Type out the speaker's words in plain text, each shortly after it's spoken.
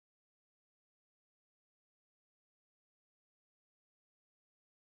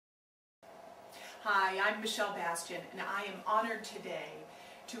Hi, I'm Michelle Bastian, and I am honored today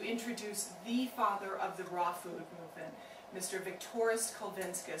to introduce the father of the raw food movement, Mr. Viktoras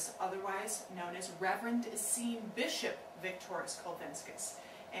Kulvinskas, otherwise known as Reverend Essene Bishop Viktoras Kulvinskas.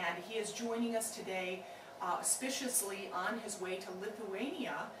 And he is joining us today auspiciously on his way to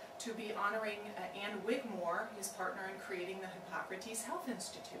Lithuania to be honoring Ann Wigmore, his partner in creating the Hippocrates Health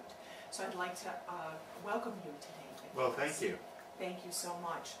Institute. So I'd like to welcome you today, Viktoras. Well, thank you. Thank you so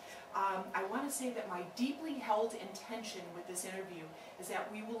much. I want to say that my deeply held intention with this interview is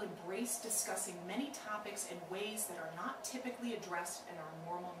that we will embrace discussing many topics in ways that are not typically addressed in our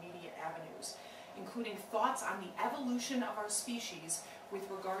normal media avenues, including thoughts on the evolution of our species with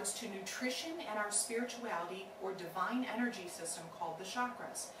regards to nutrition and our spirituality or divine energy system called the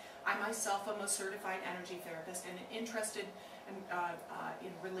chakras. I myself am a certified energy therapist and interested in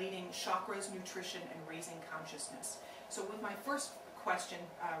relating chakras, nutrition, and raising consciousness. So with my first question,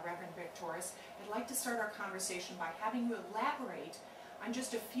 Reverend Viktoras, I'd like to start our conversation by having you elaborate on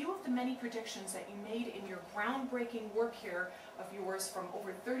just a few of the many predictions that you made in your groundbreaking work here of yours from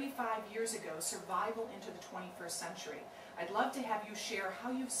over 35 years ago, Survival into the 21st Century. I'd love to have you share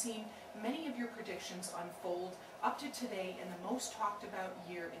how you've seen many of your predictions unfold up to today in the most talked about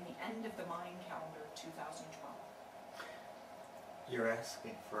year in the end of the Mayan calendar, 2012. You're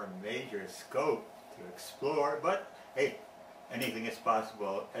asking for a major scope to explore, but hey, anything is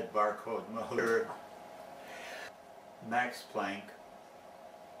possible at barcode mode. Max Planck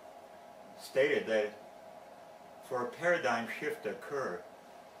stated that for a paradigm shift to occur,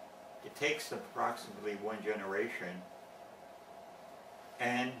 it takes approximately one generation,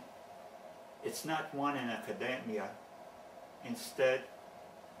 and it's not one in academia. Instead,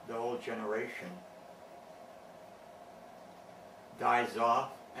 the old generation dies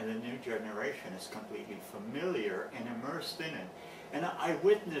off and the new generation is completely familiar and immersed in it. And I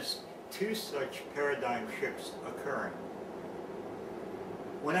witnessed two such paradigm shifts occurring.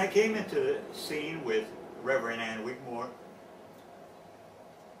 When I came into the scene with Reverend Ann Wigmore,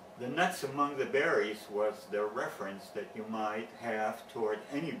 the nuts among the berries was the reference that you might have toward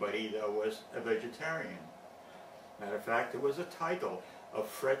anybody that was a vegetarian. Matter of fact, it was a title of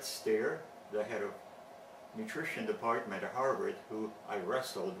Fred Steer, the head of nutrition department at Harvard, who I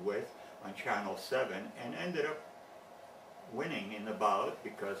wrestled with on Channel 7 and ended up winning in the bout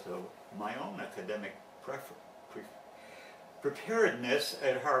because of my own academic preparedness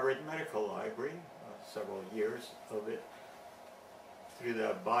at Harvard Medical Library, several years of it, through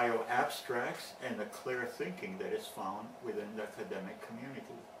the bio abstracts and the clear thinking that is found within the academic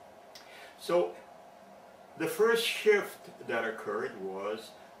community. So the first shift that occurred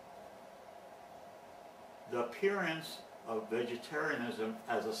was the appearance of vegetarianism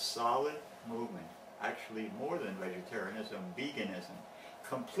as a solid movement, actually more than vegetarianism, veganism,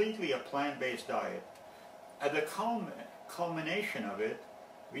 completely a plant-based diet. At the culmination of it,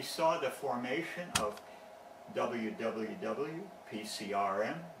 we saw the formation of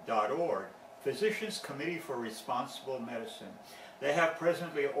www.pcrm.org, Physicians Committee for Responsible Medicine. They have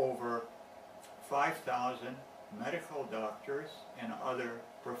presently over 5,000 medical doctors and other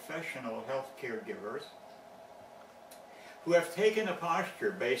professional health caregivers who have taken a posture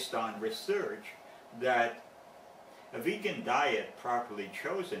based on research that a vegan diet properly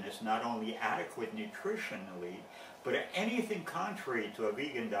chosen is not only adequate nutritionally, but anything contrary to a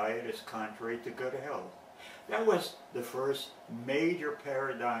vegan diet is contrary to good health. That was the first major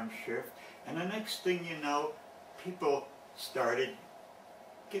paradigm shift, and the next thing you know, people started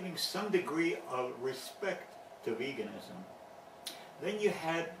giving some degree of respect to veganism. Then you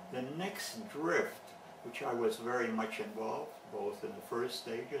had the next drift, which I was very much involved, both in the first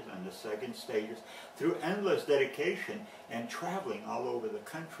stages and the second stages, through endless dedication and traveling all over the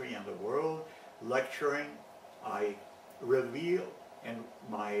country and the world, lecturing. I reveal in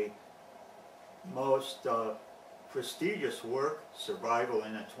my most prestigious work, Survival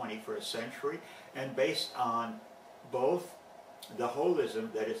in the 21st Century, and based on both the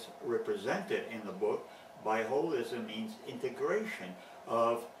holism that is represented in the book. By holism means integration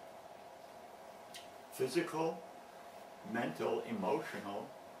of physical, mental, emotional,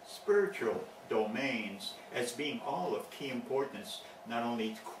 spiritual domains as being all of key importance, not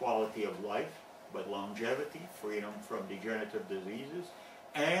only to quality of life, but longevity, freedom from degenerative diseases,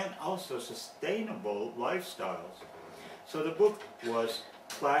 and also sustainable lifestyles. So the book was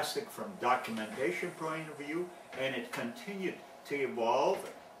classic from documentation point of view, and it continued to evolve.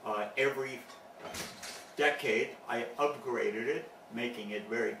 Every decade I upgraded it, making it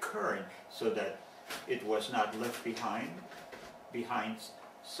very current so that it was not left behind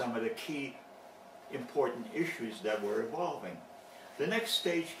some of the key important issues that were evolving. The next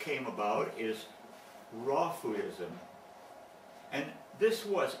stage came about is raw foodism. And this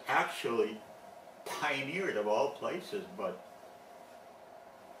was actually pioneered of all places, but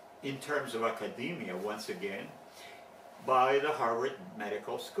in terms of academia, once again, by the Harvard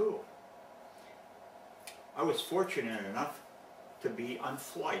Medical School. I was fortunate enough to be on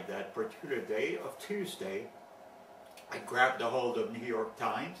flight that particular day of Tuesday. I grabbed a hold of New York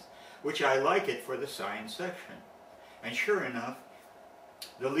Times, which I like it for the science section. And sure enough,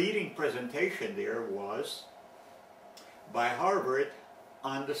 the leading presentation there was by Harvard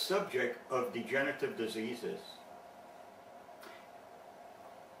on the subject of degenerative diseases.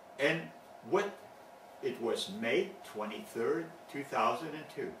 And it was May 23rd,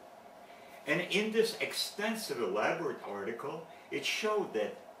 2002. And in this extensive, elaborate article, it showed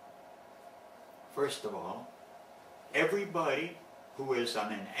that, first of all, everybody who is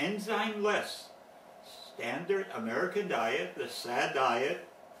on an enzyme-less standard American diet, the SAD diet,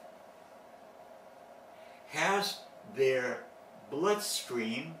 has their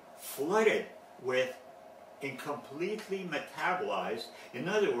bloodstream flooded with incompletely metabolized, in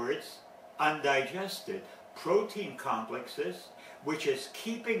other words, undigested protein complexes, which is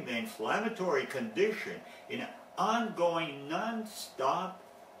keeping the inflammatory condition in an ongoing, non-stop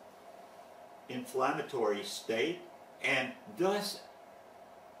inflammatory state, and thus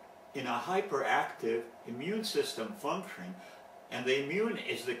in a hyperactive immune system function. And the immune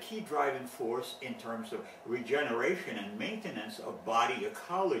is the key driving force in terms of regeneration and maintenance of body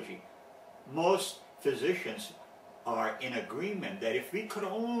ecology. Most physicians are in agreement that if we could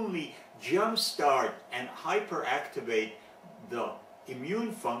only jumpstart and hyperactivate the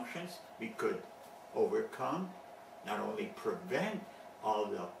immune functions, we could overcome, not only prevent all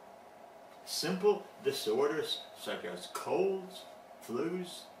the simple disorders such as colds,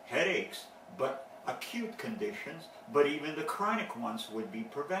 flus, headaches, but acute conditions, but even the chronic ones would be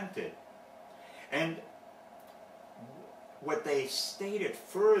prevented. And what they stated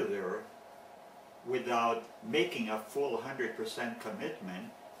further, without making a full 100% commitment,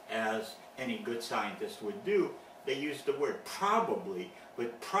 as any good scientist would do, they used the word probably,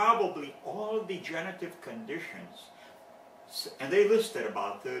 but probably all degenerative conditions, and they listed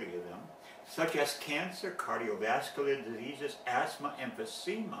about 30 of them, such as cancer, cardiovascular diseases, asthma,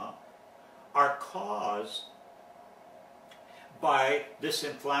 emphysema, are caused by this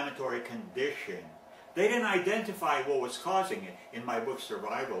inflammatory condition. They didn't identify what was causing it. In my book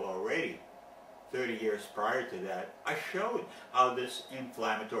Survival already, 30 years prior to that, I showed how this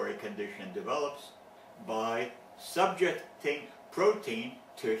inflammatory condition develops by subjecting protein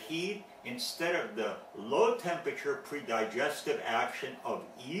to heat instead of the low temperature predigestive action of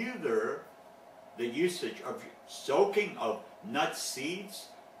either the usage of soaking of nut seeds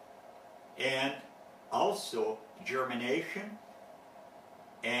and also germination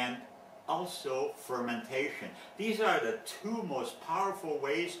and also fermentation. These are the two most powerful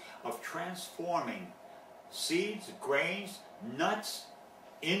ways of transforming seeds, grains, nuts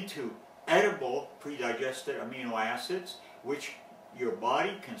into edible predigested amino acids, which your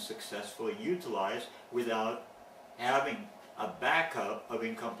body can successfully utilize without having a backup of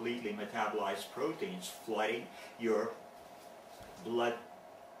incompletely metabolized proteins flooding your blood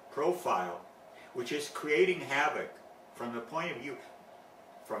profile, which is creating havoc from the point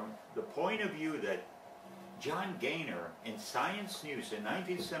of view that John Gaynor in Science News in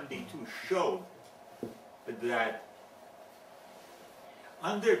 1972 showed that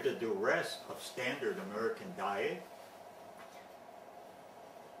under the duress of standard American diet,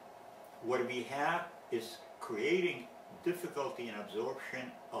 what we have is creating difficulty in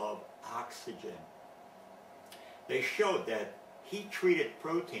absorption of oxygen. They showed that heat-treated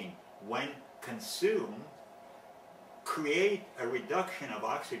protein, when consumed, create a reduction of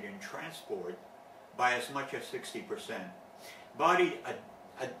oxygen transport by as much as 60%. Body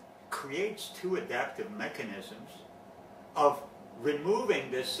creates two adaptive mechanisms of removing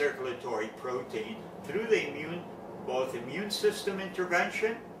this circulatory protein through the both immune system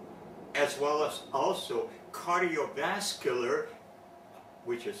intervention as well as also cardiovascular,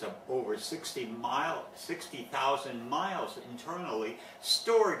 which is over 60,000 miles internally,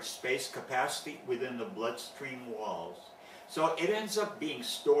 storage space capacity within the bloodstream walls. So it ends up being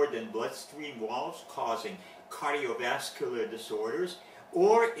stored in bloodstream walls, causing cardiovascular disorders,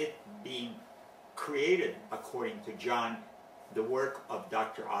 or it being created, according to the work of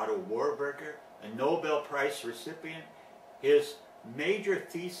Dr. Otto Warburger, a Nobel Prize recipient. His major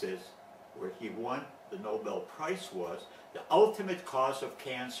thesis, where he won the Nobel Prize, was the ultimate cause of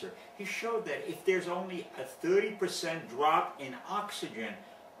cancer. He showed that if there's only a 30% drop in oxygen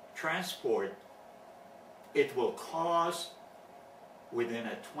transport, it will cause within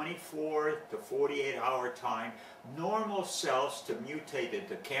a 24 to 48 hour time normal cells to mutate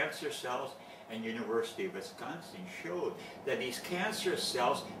into cancer cells, and University of Wisconsin showed that these cancer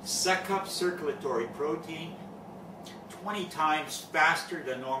cells suck up circulatory protein 20 times faster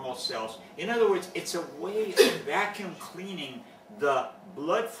than normal cells. In other words, it's a way of vacuum cleaning the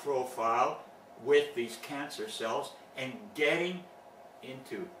blood profile with these cancer cells and getting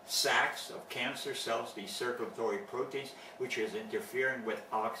into sacs of cancer cells, these circulatory proteins, which is interfering with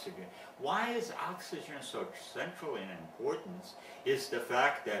oxygen. Why is oxygen so central in importance is the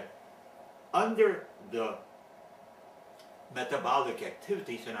fact that under the metabolic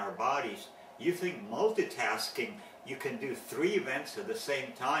activities in our bodies, you think multitasking, you can do 3 events at the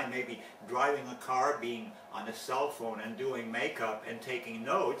same time, maybe driving a car, being on a cell phone and doing makeup and taking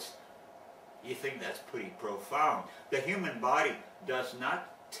notes. You think that's pretty profound. The human body does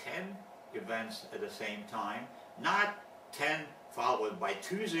not 10 events at the same time, not 10 followed by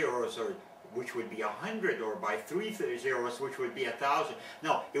 2 zeros, or which would be 100, or by 3 zeros, which would be 1,000.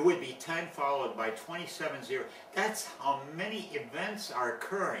 No, it would be 10 followed by 27 zeros. That's how many events are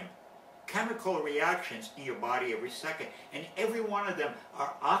occurring. Chemical reactions in your body every second, and every one of them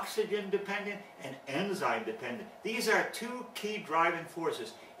are oxygen dependent and enzyme dependent. These are 2 key driving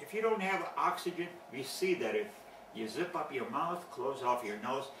forces. If you don't have oxygen, we see that if you zip up your mouth, close off your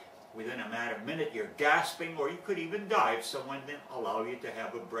nose, within a matter of a minute you're gasping, or you could even die if someone didn't allow you to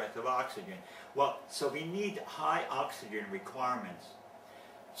have a breath of oxygen. Well, so we need high oxygen requirements.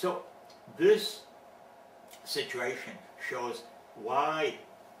 So this situation shows why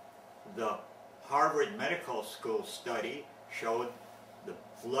the Harvard Medical School study showed the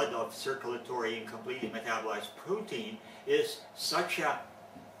flood of circulatory and completely metabolized protein is such a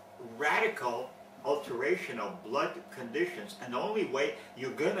radical alteration of blood conditions, and the only way you're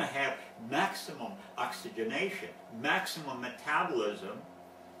going to have maximum oxygenation, maximum metabolism,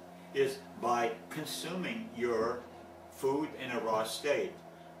 is by consuming your food in a raw state.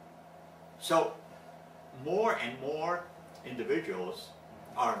 So more and more individuals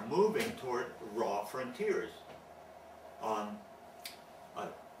are moving toward raw frontiers.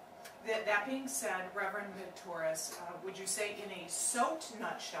 That being said, Reverend Viktoras, would you say in a soaked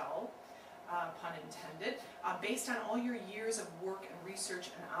nutshell, pun intended, based on all your years of work and research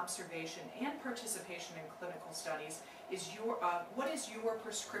and observation and participation in clinical studies, what is your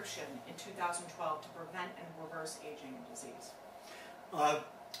prescription in 2012 to prevent and reverse aging and disease?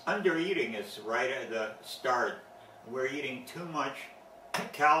 Undereating is right at the start. We're eating too much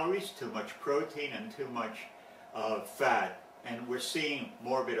calories, too much protein, and too much fat. And we're seeing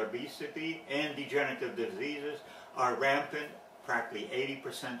morbid obesity and degenerative diseases are rampant. Practically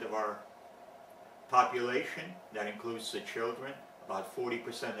 80% of our population, that includes the children, about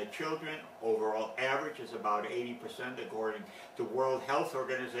 40% of children. Overall average is about 80%, according to World Health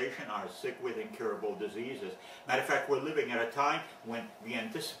Organization, are sick with incurable diseases. Matter of fact, we're living at a time when we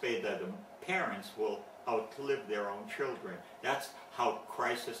anticipate that the parents will outlive their own children. That's how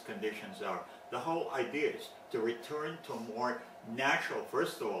crisis conditions are. The whole idea is to return to more natural,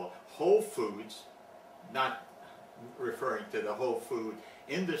 first of all, whole foods, not referring to the whole food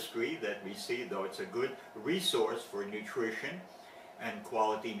industry that we see, though it's a good resource for nutrition and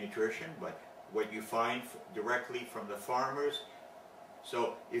quality nutrition, but what you find directly from the farmers.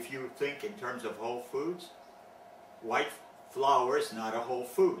 So if you think in terms of whole foods, white flour is not a whole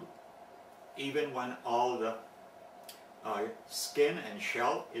food, even when all the skin and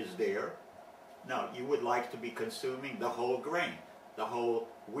shell is there. Now, you would like to be consuming the whole grain, the whole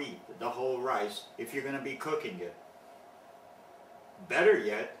wheat, the whole rice, if you're going to be cooking it. Better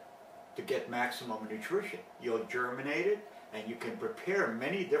yet, to get maximum nutrition, you'll germinate it, and you can prepare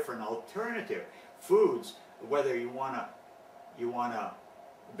many different alternative foods, whether you wanna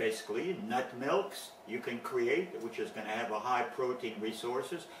basically nut milks you can create, which is going to have a high protein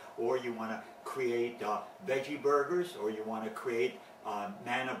resources, or you want to create veggie burgers, or you want to create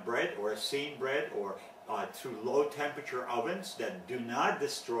manna bread or Essene bread, or through low temperature ovens that do not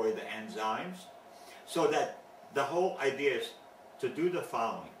destroy the enzymes. So that the whole idea is to do the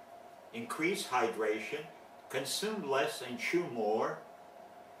following: increase hydration, consume less and chew more,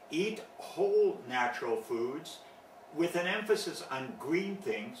 eat whole natural foods with an emphasis on green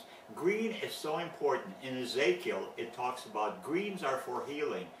things. Green is so important. In Ezekiel it talks about greens are for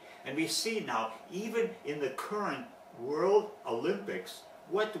healing, and we see now even in the current World Olympics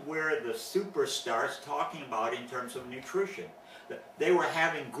what were the superstars talking about in terms of nutrition. They were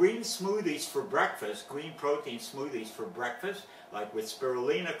having green smoothies for breakfast, green protein smoothies for breakfast, like with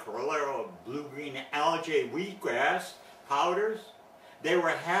spirulina, chlorella, blue-green algae, wheatgrass powders. They were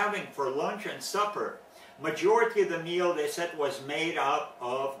having for lunch and supper Majority of the meal, they said, was made up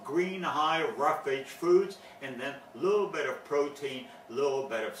of green, high, roughage foods, and then a little bit of protein, a little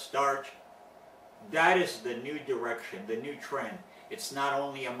bit of starch. That is the new direction, the new trend. It's not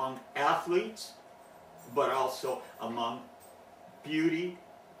only among athletes, but also among beauty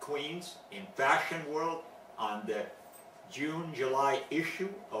queens in fashion world. On the June, July issue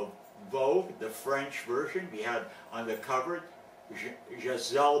of Vogue, the French version, we had on the cover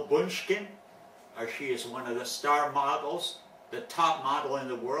Gisele Bündchen. She is one of the star models, the top model in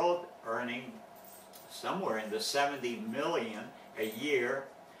the world, earning somewhere in the 70 million a year.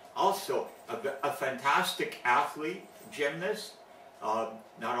 Also a fantastic athlete, gymnast,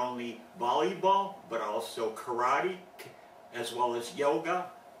 not only volleyball, but also karate, as well as yoga,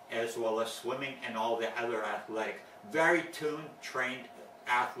 as well as swimming and all the other athletic. Very tuned, trained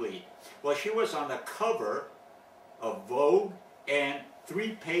athlete. Well, she was on the cover of Vogue, and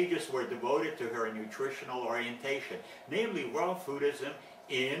 3 pages were devoted to her nutritional orientation, namely raw foodism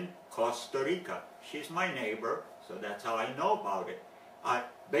in Costa Rica. She's my neighbor, so that's how I know about it.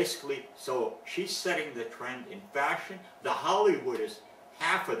 Basically, so she's setting the trend in fashion. The Hollywood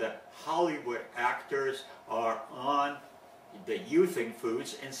half of the Hollywood actors are on the youthing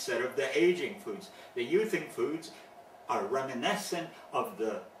foods instead of the aging foods. The youthing foods are reminiscent of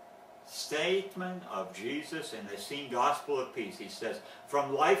the statement of Jesus in the Essene Gospel of Peace. He says,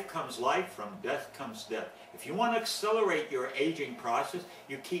 from life comes life, from death comes death. If you want to accelerate your aging process,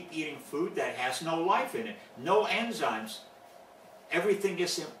 you keep eating food that has no life in it, no enzymes. Everything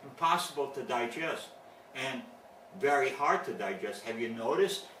is impossible to digest and very hard to digest. Have you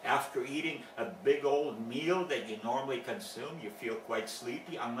noticed after eating a big old meal that you normally consume, you feel quite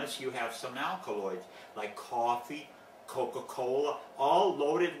sleepy unless you have some alkaloids like coffee, Coca-Cola, all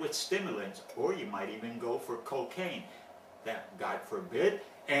loaded with stimulants, or you might even go for cocaine, that God forbid,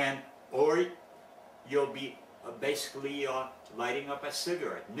 or you'll be basically lighting up a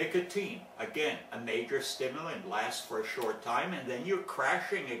cigarette. Nicotine, again, a major stimulant, lasts for a short time and then you're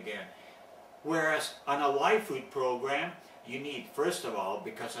crashing again. Whereas on a live food program, you need, first of all,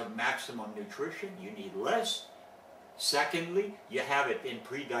 because of maximum nutrition, you need less. Secondly, you have it in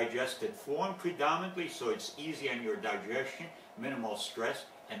pre-digested form predominantly, so it's easy on your digestion, minimal stress,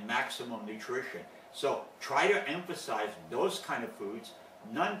 and maximum nutrition. So try to emphasize those kind of foods,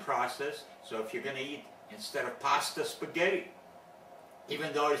 non-processed. So if you're going to eat, instead of pasta, spaghetti,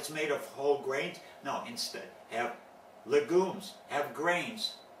 even though it's made of whole grains, no, instead have legumes, have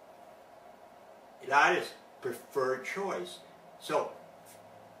grains. That is preferred choice. So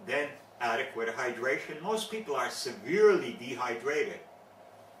then adequate hydration. Most people are severely dehydrated.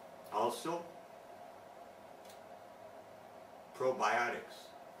 Also, probiotics.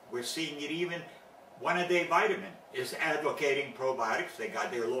 We're seeing it even, One A Day Vitamin is advocating probiotics. They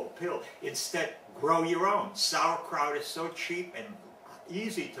got their little pill. Instead, grow your own. Sauerkraut is so cheap and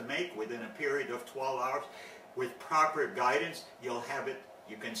easy to make within a period of 12 hours. With proper guidance, you'll have it.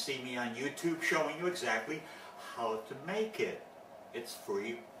 You can see me on YouTube showing you exactly how to make it. It's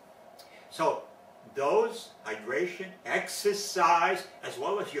free. So those, hydration, exercise, as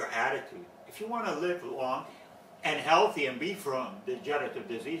well as your attitude. If you want to live long and healthy and be from degenerative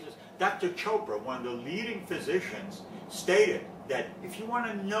diseases, Dr. Chopra, one of the leading physicians, stated that if you want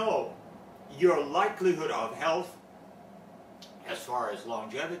to know your likelihood of health as far as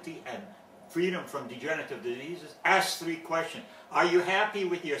longevity and freedom from degenerative diseases, ask 3 questions. Are you happy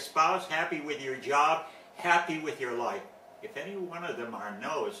with your spouse, happy with your job, happy with your life? If any one of them are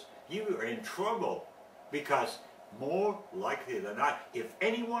no's, you are in trouble, because more likely than not, if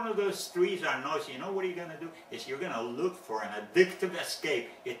any one of those 3 are no's, you know what you're going to do? Is you're going to look for an addictive escape.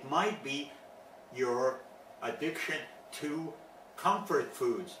 It might be your addiction to comfort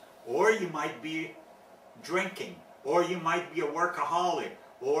foods, or you might be drinking, or you might be a workaholic,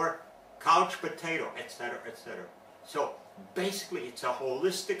 or couch potato, etc., etc. So basically it's a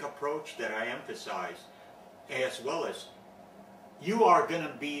holistic approach that I emphasize, as well as you are going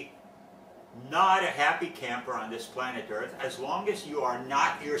to be not a happy camper on this planet Earth as long as you are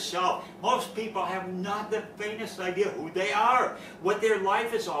not yourself. Most people have not the faintest idea who they are, what their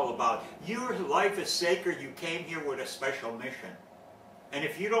life is all about. Your life is sacred. You came here with a special mission. And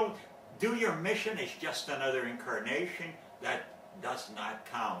if you don't do your mission, it's just another incarnation. That does not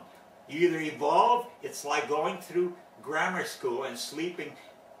count. You either evolve, it's like going through grammar school and sleeping,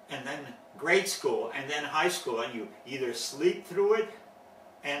 and then grade school, and then high school, and you either sleep through it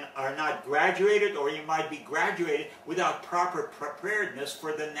and are not graduated, or you might be graduated without proper preparedness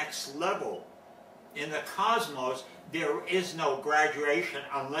for the next level. In the cosmos, there is no graduation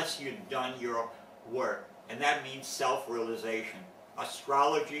unless you've done your work, and that means self-realization.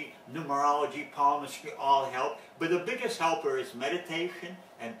 astrology, numerology, palmistry, all help. But the biggest helper is meditation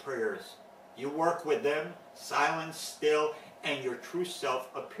and prayers. You work with them, silence, still, and your true self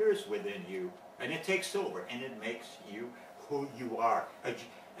appears within you. And it takes over, and it makes you who you are.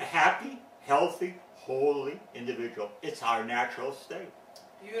 A happy, healthy, holy individual. It's our natural state.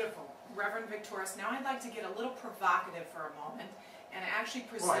 Beautiful. Reverend Viktoras, now I'd like to get a little provocative for a moment and actually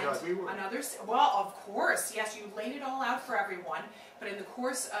present another, well, of course, yes, you laid it all out for everyone, but in the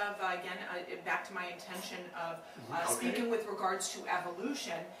course of, again, back to my intention of speaking with regards to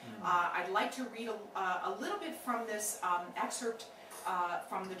evolution, I'd like to read a little bit from this excerpt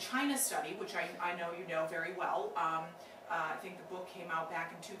from the China study, which I know you know very well. I think the book came out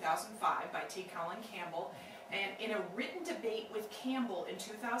back in 2005 by T. Colin Campbell. And in a written debate with Campbell in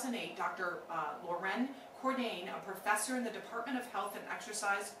 2008, Dr. Loren Cordain, a professor in the Department of Health and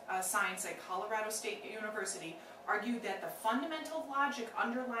Exercise Science at Colorado State University, argued that the fundamental logic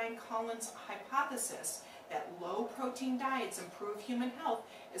underlying Collins' hypothesis that low-protein diets improve human health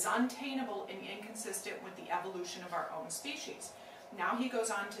is untenable and inconsistent with the evolution of our own species. Now he goes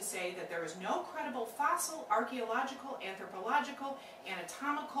on to say that there is no credible fossil, archaeological, anthropological,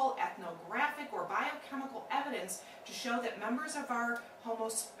 anatomical, ethnographic, or biochemical evidence to show that members of our Homo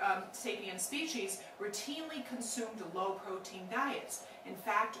sapiens species routinely consumed low-protein diets. In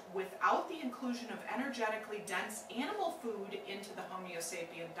fact, without the inclusion of energetically dense animal food into the Homo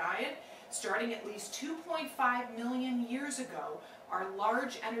sapien diet, starting at least 2.5 million years ago, our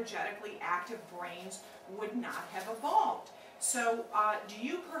large energetically active brains would not have evolved. So, do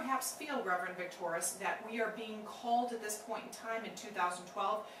you perhaps feel, Reverend Viktoras, that we are being called at this point in time in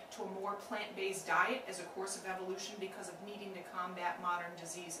 2012 to a more plant-based diet as a course of evolution because of needing to combat modern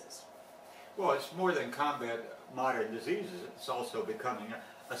diseases? Well, it's more than combat modern diseases. It's also becoming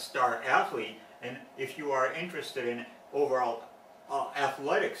a star athlete. And if you are interested in overall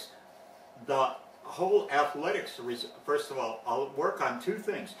athletics, the whole athletics, first of all, I'll work on two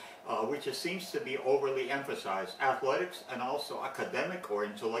things, which it seems to be overly emphasized. Athletics and also academic or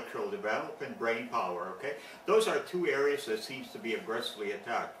intellectual development, brain power, okay? Those are two areas that seems to be aggressively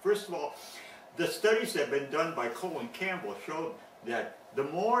attacked. First of all, the studies that have been done by Colin Campbell showed that the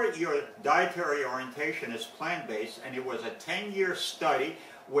more your dietary orientation is plant-based, and it was a 10-year study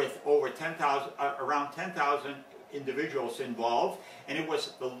with over 10,000, around 10,000 individuals involved, and it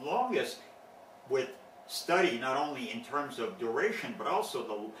was the longest with study, not only in terms of duration, but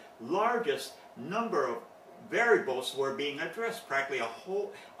also the largest number of variables were being addressed. Practically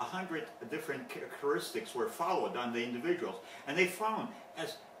 100 different characteristics were followed on the individuals. And they found,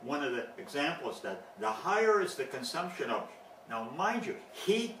 as one of the examples, that the higher is the consumption of, now mind you,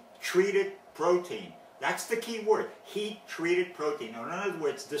 heat-treated protein. That's the key word, heat-treated protein. Or in other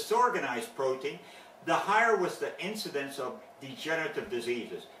words, disorganized protein, the higher was the incidence of degenerative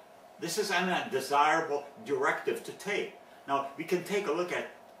diseases. This is an undesirable directive to take. Now, we can take a look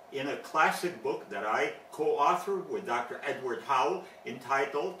at, in a classic book that I co-authored with Dr. Edward Howell,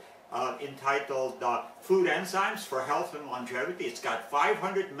 entitled Food Enzymes for Health and Longevity. It's got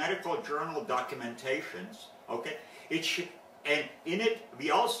 500 medical journal documentations, okay? And in it, we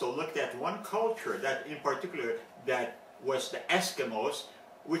also looked at one culture that, in particular, that was the Eskimos,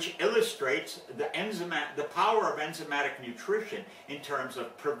 which illustrates the power of enzymatic nutrition in terms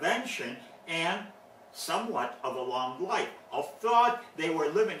of prevention and somewhat of a long life. I thought they were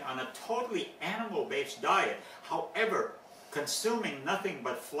living on a totally animal-based diet, however, consuming nothing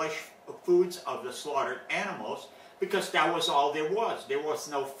but flesh foods of the slaughtered animals, because that was all there was. There was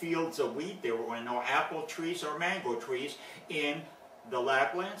no fields of wheat, there were no apple trees or mango trees in the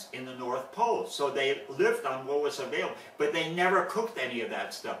Laplands, in the North Pole. So they lived on what was available, but they never cooked any of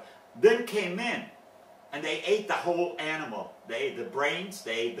that stuff. Then came in, and they ate the whole animal. They ate the brains,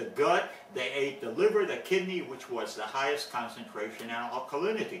 they ate the gut, they ate the liver, the kidney, which was the highest concentration in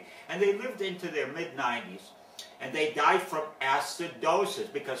alkalinity. And they lived into their mid-90s. And they died from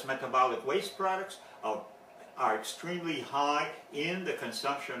acidosis, because metabolic waste products are extremely high in the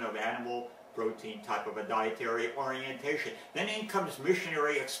consumption of animal protein type of a dietary orientation. Then in comes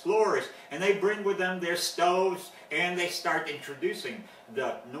missionary explorers, and they bring with them their stoves, and they start introducing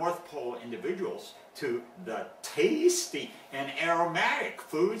the North Pole individuals to the tasty and aromatic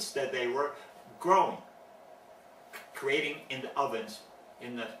foods that they were growing, creating in the ovens,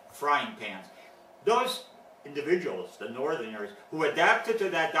 in the frying pans. Those individuals, the northerners, who adapted to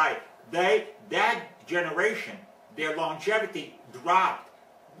that diet, that generation, their longevity dropped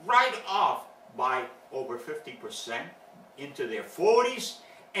right off by over 50% into their 40s,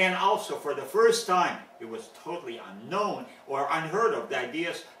 and also for the first time, it was totally unknown or unheard of, the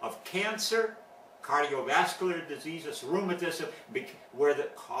ideas of cancer, cardiovascular diseases, rheumatism, were the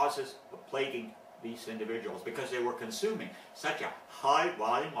causes of plaguing these individuals because they were consuming such a high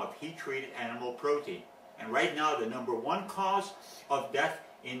volume of heat-treated animal protein. And right now the #1 cause of death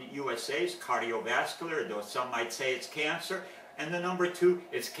in USA is cardiovascular, though some might say it's cancer, and the #2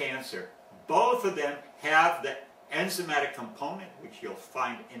 is cancer. Both of them have the enzymatic component, which you'll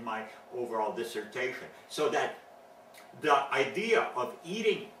find in my overall dissertation. So that the idea of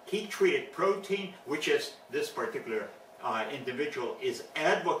eating heat-treated protein, which is this particular individual is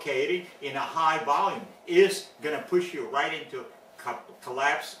advocating in a high volume, is going to push you right into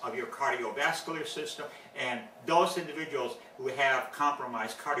collapse of your cardiovascular system. And those individuals who have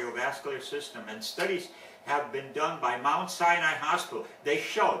compromised cardiovascular system, and studies have been done by Mount Sinai Hospital, they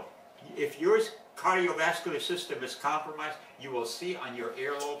showed if your cardiovascular system is compromised, you will see on your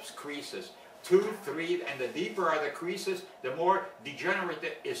earlobes creases. 2, 3, and the deeper are the creases, the more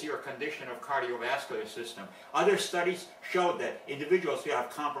degenerate is your condition of cardiovascular system. Other studies showed that individuals who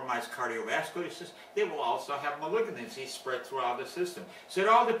have compromised cardiovascular system, they will also have malignancy spread throughout the system. So it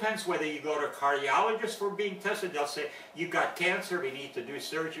all depends whether you go to a cardiologist for being tested. They'll say, you've got cancer, we need to do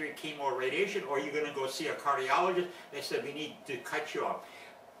surgery, chemo, radiation, or you're going to go see a cardiologist. They said, we need to cut you off.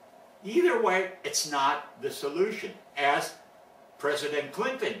 Either way, it's not the solution, as President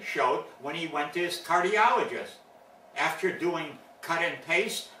Clinton showed when he went to his cardiologist. After doing cut and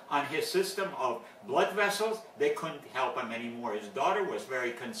paste on his system of blood vessels, they couldn't help him anymore. His daughter was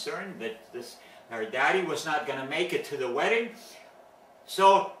very concerned that her daddy was not going to make it to the wedding,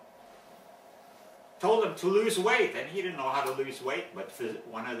 so told him to lose weight, and he didn't know how to lose weight, but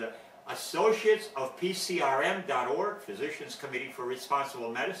one of the associates of PCRM.org, Physicians Committee for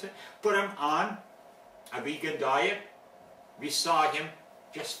Responsible Medicine, put him on a vegan diet. We saw him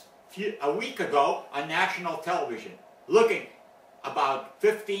just a week ago on national television, looking about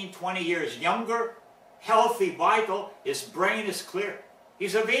 15, 20 years younger, healthy, vital. His brain is clear.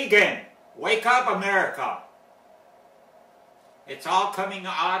 He's a vegan. Wake up, America. It's all coming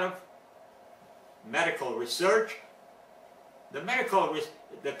out of medical research.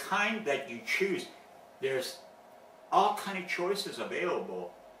 The kind that you choose, there's all kind of choices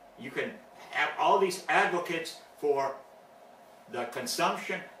available. You can have all these advocates for the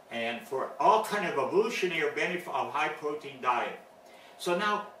consumption and for all kind of evolutionary benefit of high protein diet. So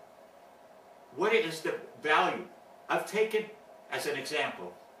now, what is the value? I've taken as an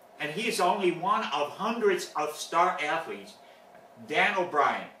example, and he's only one of hundreds of star athletes, Dan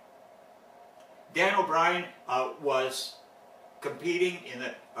O'Brien. Dan O'Brien was competing in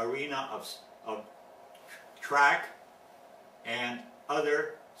the arena of track and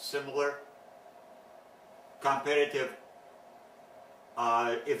other similar competitive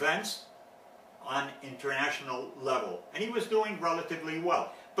events on international level, and he was doing relatively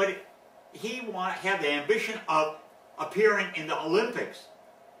well. But he had the ambition of appearing in the Olympics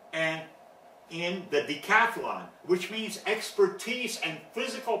and in the decathlon, which means expertise and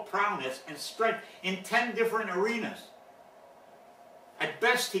physical prowess and strength in 10 different arenas. At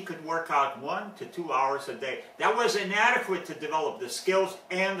best, he could work out 1 to 2 hours a day. That was inadequate to develop the skills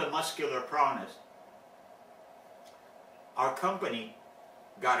and the muscular prowess. Our company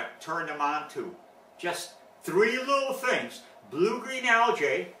turned him on to just 3 little things: blue-green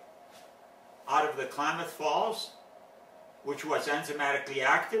algae out of the Klamath Falls, which was enzymatically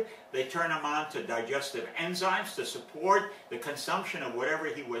active. They turned him on to digestive enzymes to support the consumption of whatever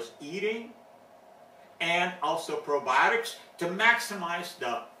he was eating, and also probiotics to maximize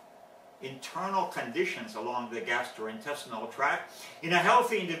the internal conditions along the gastrointestinal tract. In a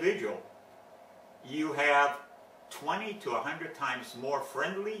healthy individual, you have 20 to 100 times more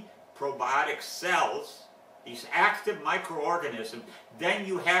friendly probiotic cells, these active microorganisms, than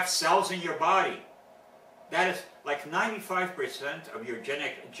you have cells in your body. That is like 95% of your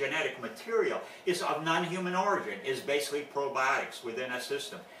genetic material is of non-human origin, is basically probiotics within a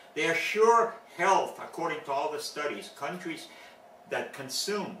system. They assure health, according to all the studies. Countries that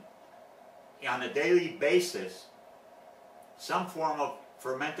consume on a daily basis some form of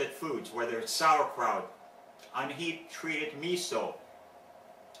fermented foods, whether it's sauerkraut, unheat-treated miso,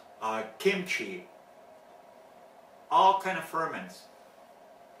 kimchi, all kind of ferments.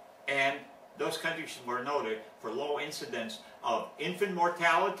 And those countries were noted for low incidence of infant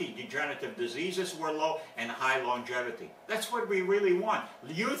mortality, degenerative diseases were low, and high longevity. That's what we really want.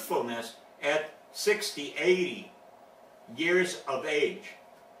 Youthfulness at 60, 80 years of age.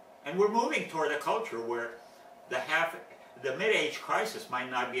 And we're moving toward a culture where the mid-age crisis might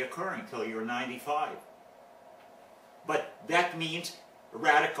not be occurring until you're 95. But that means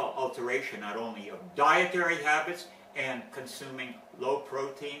radical alteration, not only of dietary habits and consuming low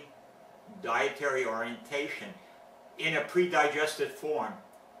protein, dietary orientation in a pre-digested form.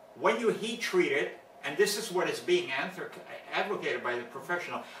 When you heat treat it, and this is what is being advocated by the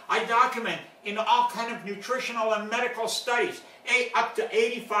professional, I document in all kind of nutritional and medical studies, up to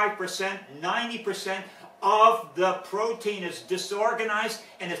 85%, 90% of the protein is disorganized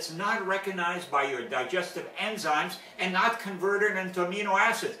and it's not recognized by your digestive enzymes and not converted into amino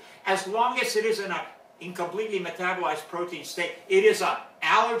acids. As long as it is in a incompletely metabolized protein state, it is an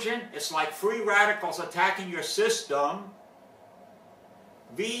allergen. It's like free radicals attacking your system.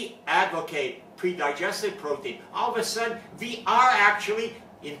 We advocate pre-digested protein. All of a sudden, we are actually,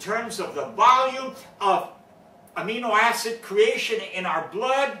 in terms of the volume of amino acid creation in our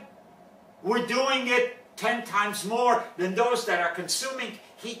blood, we're doing it 10 times more than those that are consuming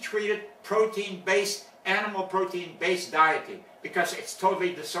heat-treated protein-based, animal protein-based dieting, because it's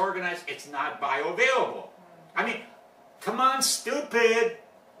totally disorganized, it's not bioavailable. I mean, come on, stupid,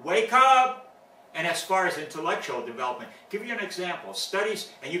 wake up. And as far as intellectual development, give you an example. Studies,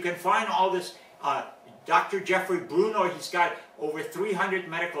 and you can find all this, Dr. Jeffrey Bruno, he's got over 300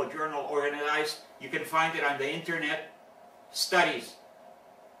 medical journals organized. You can find it on the internet. Studies.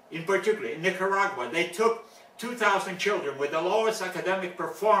 In particular, in Nicaragua, they took 2,000 children with the lowest academic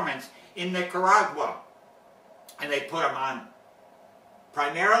performance in Nicaragua, and they put them on,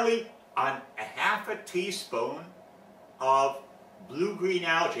 primarily on a half a teaspoon of blue-green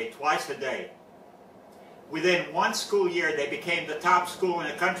algae twice a day. Within one school year, they became the top school in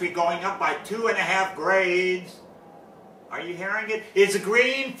the country, going up by 2.5 grades. Are you hearing it? It's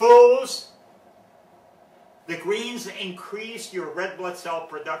green, fools! The greens increase your red blood cell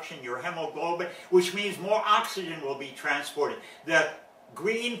production, your hemoglobin, which means more oxygen will be transported. The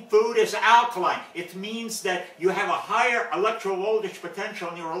green food is alkaline. It means that you have a higher electrovoltage potential,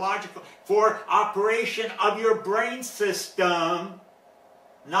 neurological, for operation of your brain system.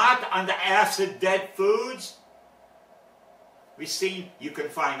 Not on the acid-dead foods. We've seen, you can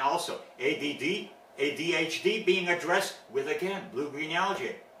find also ADD, ADHD being addressed with, again, blue-green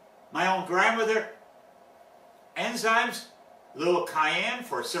algae. My own grandmother, enzymes, little cayenne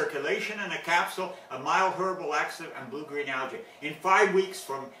for circulation in a capsule, a mild herbal laxative, and blue-green algae. In 5 weeks,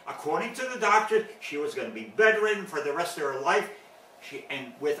 from, according to the doctor, she was going to be bedridden for the rest of her life,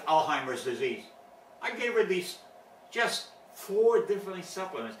 and with Alzheimer's disease. I gave her these just 4 different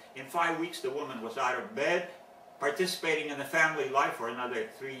supplements. In 5 weeks, the woman was out of bed, participating in the family life for another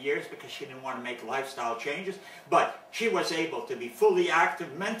 3 years because she didn't want to make lifestyle changes. But she was able to be fully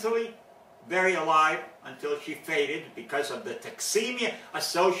active mentally, very alive, until she faded because of the toxemia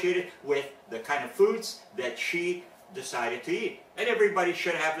associated with the kind of foods that she decided to eat. And everybody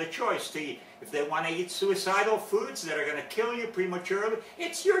should have the choice to eat. If they want to eat suicidal foods that are going to kill you prematurely,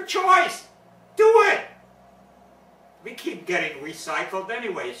 it's your choice. Do it. We keep getting recycled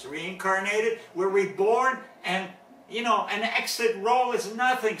anyways, reincarnated, we're reborn, and, you know, an exit role is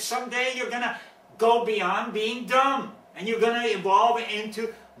nothing. Someday you're going to go beyond being dumb, and you're going to evolve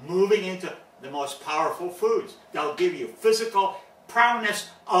into moving into the most powerful foods. They'll give you physical prowess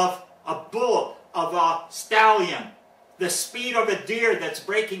of a bull, of a stallion, the speed of a deer that's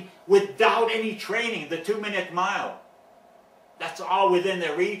breaking without any training, the 2-minute mile. That's all within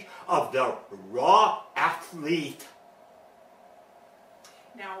the reach of the raw athlete.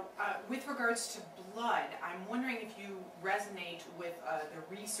 Now, with regards to blood, I'm wondering if you resonate with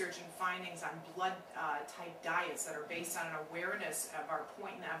the research and findings on blood-type diets that are based on an awareness of our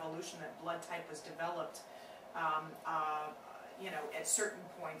point in evolution that blood type was developed, you know, at certain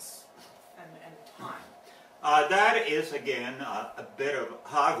points in time. That is, again, a bit of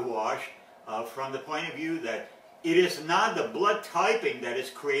hogwash from the point of view that it is not the blood typing that is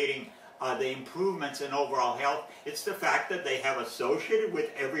creating the improvements in overall health. It's the fact that they have associated with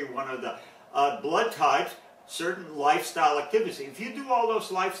every one of the blood types certain lifestyle activities. If you do all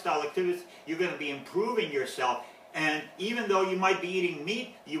those lifestyle activities, you're going to be improving yourself. And even though you might be eating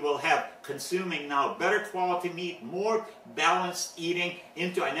meat, you will have consuming now better quality meat, more balanced eating,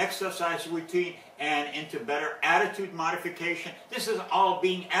 into an exercise routine, and into better attitude modification. This is all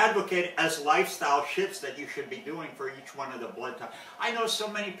being advocated as lifestyle shifts that you should be doing for each one of the blood types. I know so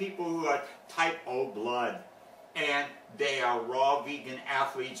many people who are type O blood, and they are raw vegan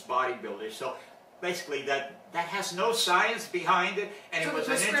athletes, bodybuilders. So basically that has no science behind it, and so it was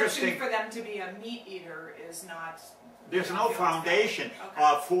the an interesting... for them to be a meat eater is not... There's no foundation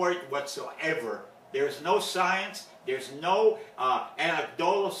for it whatsoever. There's no science. There's no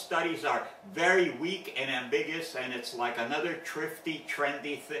anecdotal studies are very weak and ambiguous, and it's like another thrifty,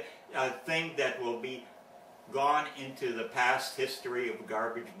 trendy thing that will be gone into the past history of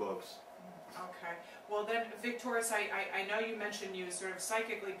garbage books. Okay. Well then, Viktoras, I know you mentioned you sort of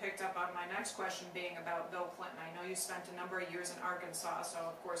psychically picked up on my next question being about Bill Clinton. I know you spent a number of years in Arkansas, so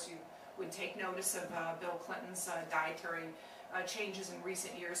of course you would take notice of Bill Clinton's dietary changes in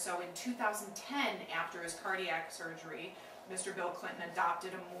recent years. So in 2010, after his cardiac surgery, Mr. Bill Clinton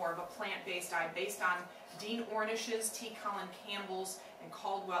adopted a more of a plant-based diet based on Dean Ornish's, T. Colin Campbell's, and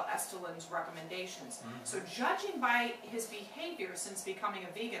Caldwell Estelin's recommendations. So judging by his behavior since becoming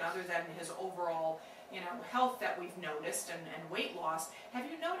a vegan, other than his overall health that we've noticed and weight loss, have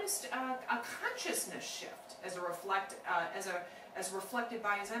you noticed a consciousness shift as reflected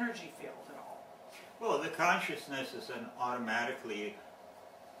by his energy field at all? Well, the consciousness is an automatically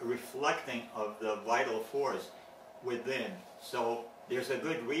reflecting of the vital force within. So there's a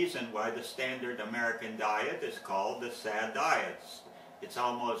good reason why the standard American diet is called the SAD diet. It's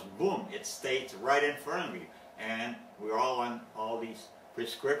almost, boom, it stays right in front of you. And we're all on all these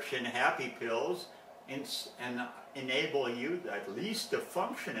prescription happy pills and enable you at least to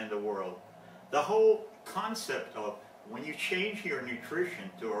function in the world. The whole concept of when you change your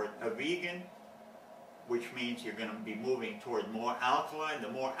nutrition toward a vegan, which means you're going to be moving toward more alkaline. The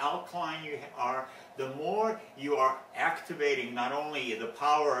more alkaline you are, the more you are activating not only the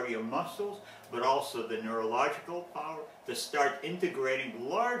power of your muscles, but also the neurological power to start integrating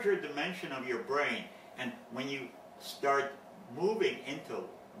larger dimension of your brain. And when you start moving into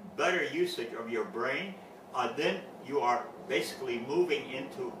better usage of your brain, then you are basically moving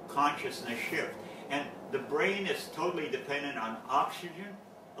into consciousness shift. And the brain is totally dependent on oxygen,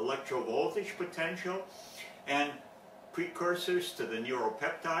 electrovoltage potential, and precursors to the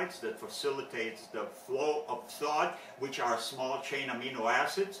neuropeptides that facilitates the flow of thought, which are small chain amino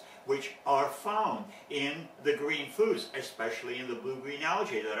acids, which are found in the green foods, especially in the blue-green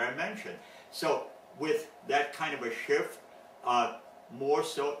algae that I mentioned. So with that kind of a shift, more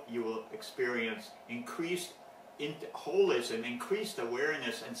so you will experience increased holism, increased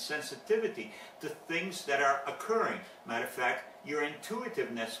awareness and sensitivity to things that are occurring. Matter of fact, your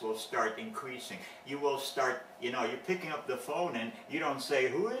intuitiveness will start increasing. You will start, you're picking up the phone and you don't say,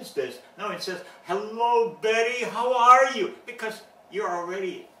 "Who is this?" No, it says, "Hello, Betty, how are you?" Because you're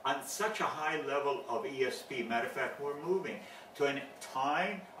already on such a high level of ESP. Matter of fact, we're moving to a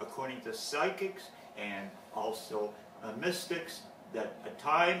time, according to psychics and also mystics, that a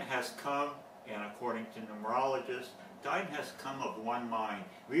time has come, and according to numerologists, time has come of one mind.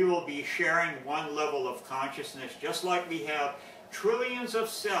 We will be sharing one level of consciousness, just like we have trillions of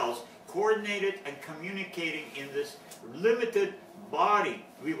cells coordinated and communicating in this limited body.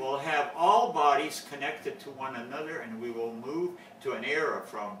 We will have all bodies connected to one another, and we will move to an era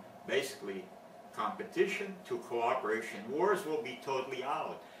from basically competition to cooperation. Wars will be totally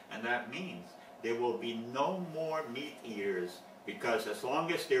out, and that means there will be no more meat eaters, because as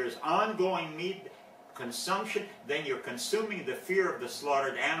long as there is ongoing meat consumption, then you're consuming the fear of the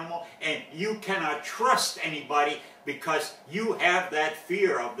slaughtered animal, and you cannot trust anybody because you have that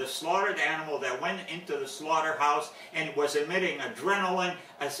fear of the slaughtered animal that went into the slaughterhouse and was emitting adrenaline,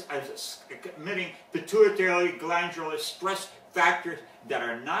 emitting pituitary glandular stress factors that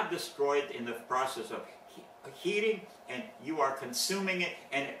are not destroyed in the process of heating, and you are consuming it,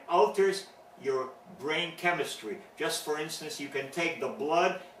 and it alters your brain chemistry. Just for instance, you can take the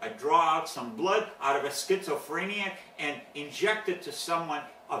blood, draw out some blood out of a schizophrenic and inject it to someone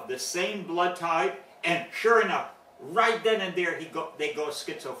of the same blood type, and sure enough, right then and there they go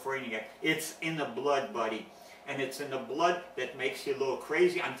schizophrenic. It's in the blood, buddy. And it's in the blood that makes you a little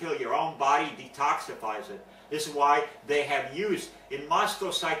crazy until your own body detoxifies it. This is why they have used in Moscow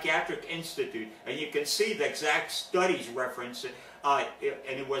Psychiatric Institute, and you can see the exact studies referenced, and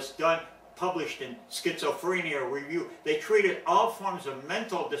it was published in Schizophrenia Review. They treated all forms of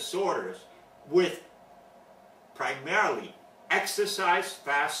mental disorders with primarily exercise,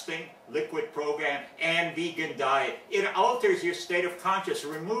 fasting, liquid program, and vegan diet. It alters your state of consciousness.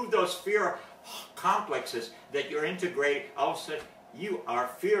 Remove those fear complexes that you're integrating. All of a sudden, you are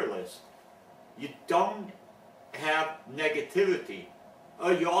fearless. You don't have negativity.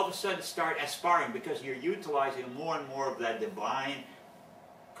 You all of a sudden start aspiring because you're utilizing more and more of that divine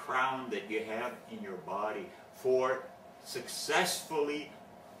crown that you have in your body for successfully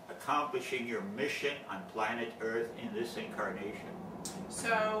accomplishing your mission on planet Earth in this incarnation.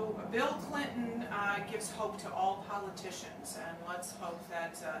 So Bill Clinton gives hope to all politicians, and let's hope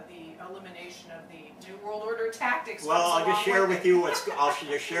that the elimination of the New World Order tactics. Well, I'll just share with you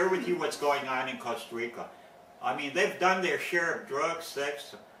what's going on in Costa Rica. I mean, they've done their share of drugs,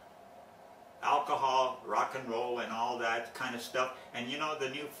 sex, alcohol, rock and roll, and all that kind of stuff. And you know the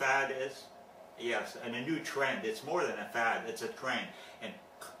new fad is? Yes, and a new trend. It's more than a fad, it's a trend. And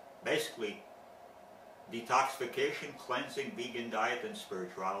basically, detoxification, cleansing, vegan diet, and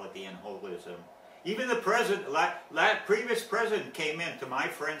spirituality and holism. Even the previous president came into my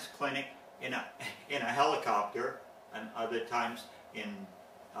friend's clinic in a helicopter, and other times in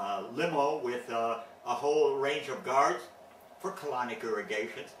limo with a whole range of guards for colonic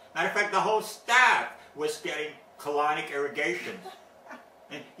irrigations. Matter of fact, the whole staff was getting colonic irrigations.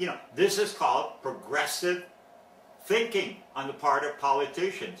 And you know, this is called progressive thinking on the part of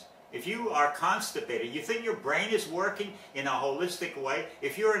politicians. If you are constipated, you think your brain is working in a holistic way?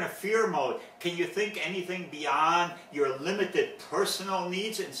 If you're in a fear mode, can you think anything beyond your limited personal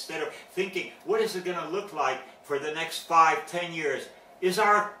needs instead of thinking, what is it going to look like for the next 5, 10 years? Is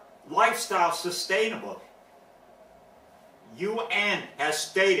our lifestyle sustainable? UN has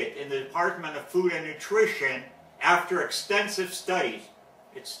stated in the Department of Food and Nutrition, after extensive studies,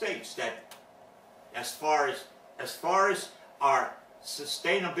 it states that as far as our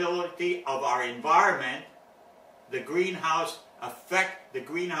sustainability of our environment, the greenhouse effect, the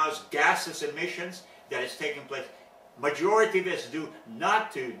greenhouse gases emissions that is taking place, majority of it is due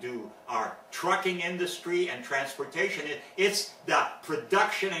not to our trucking industry and transportation. It's the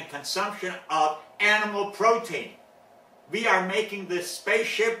production and consumption of animal protein. We are making this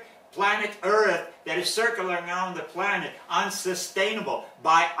spaceship, planet Earth, that is circling around the planet unsustainable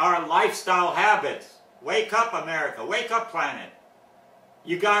by our lifestyle habits. Wake up, America. Wake up, planet.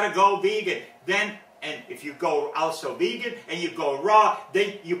 You gotta go vegan. Then, and if you go also vegan and you go raw,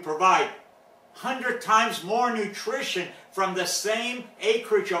 then you provide 100 times more nutrition from the same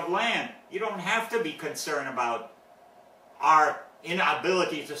acreage of land. You don't have to be concerned about our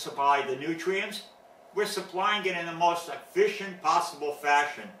inability to supply the nutrients. We're supplying it in the most efficient possible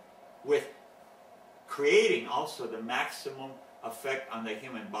fashion, with creating also the maximum effect on the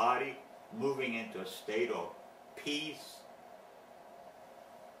human body, moving into a state of peace,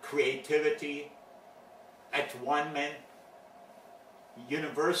 creativity, at-one-ment.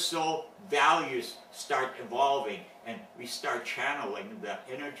 Universal values start evolving, and we start channeling the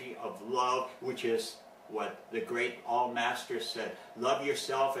energy of love, which is what the great All-Masters said. Love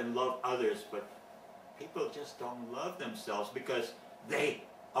yourself and love others, but people just don't love themselves because they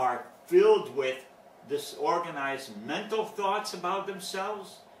are filled with disorganized mental thoughts about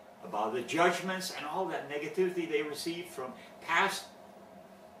themselves, about the judgments and all that negativity they received from past.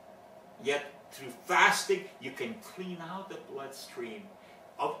 Yet through fasting, you can clean out the bloodstream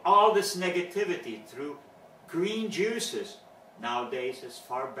of all this negativity through green juices. Nowadays, it's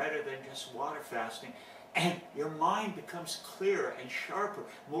far better than just water fasting. And your mind becomes clearer and sharper,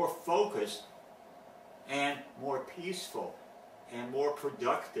 more focused, and more peaceful, and more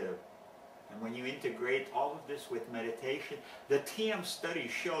productive. And when you integrate all of this with meditation, the TM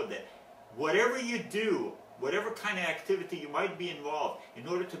studies show that whatever you do, whatever kind of activity you might be involved, in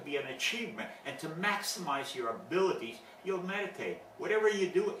order to be an achievement and to maximize your abilities, you'll meditate. Whatever you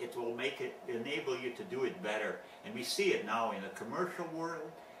do, it will enable you to do it better. And we see it now in the commercial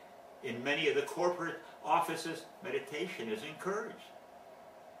world, in many of the corporate offices. Meditation is encouraged.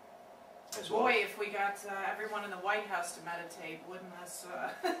 Boy, if we got everyone in the White House to meditate, wouldn't this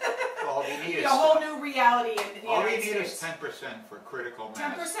all we need be a whole new reality in the all United we need States? is 10% for critical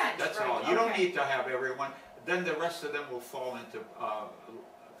mass. 10%, That's right, all. You don't okay. need to have everyone. Then the rest of them will fall into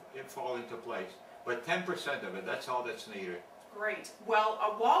place. But 10% of it, that's all that's needed. Great. Well,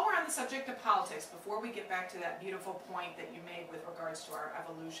 while we're on the subject of politics, before we get back to that beautiful point that you made with regards to our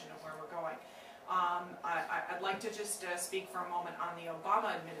evolution and where we're going, I'd like to just speak for a moment on the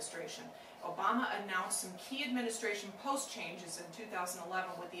Obama administration. Obama announced some key administration post changes in 2011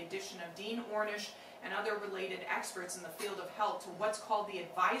 with the addition of Dean Ornish and other related experts in the field of health to what's called the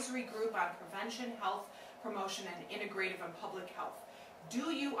Advisory Group on Prevention, Health, Promotion, and Integrative and Public Health.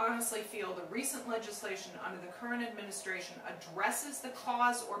 Do you honestly feel the recent legislation under the current administration addresses the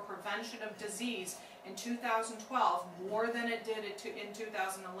cause or prevention of disease in 2012 more than it did in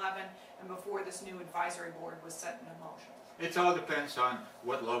 2011 and before this new advisory board was set into motion? It all depends on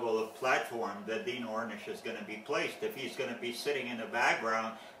what level of platform that Dean Ornish is going to be placed. If he's going to be sitting in the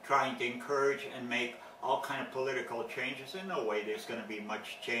background trying to encourage and make all kind of political changes, in no way there's going to be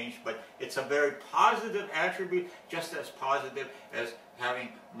much change, but it's a very positive attribute, just as positive as having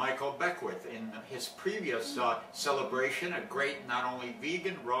Michael Beckwith in his previous celebration, a great not only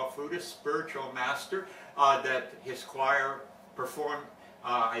vegan, raw foodist, spiritual master, that his choir performed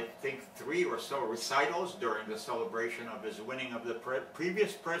I think 3 or so recitals during the celebration of his winning of the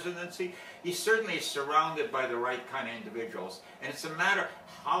previous presidency. He certainly is surrounded by the right kind of individuals. And it's a matter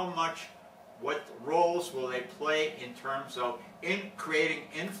how much, what roles will they play in terms of creating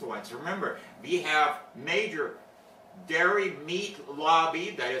influence. Remember, we have major dairy meat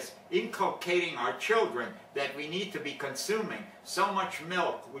lobby that is inculcating our children that we need to be consuming so much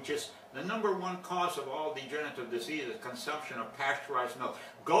milk, which is the #1 cause of all degenerative diseases, consumption of pasteurized milk.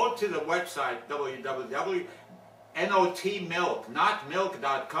 Go to the website www.notmilk,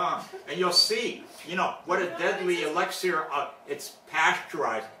 notmilk.com, and you'll see, you know, what a deadly elixir. It's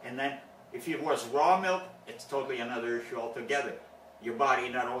pasteurized, and then if it was raw milk, it's totally another issue altogether. Your body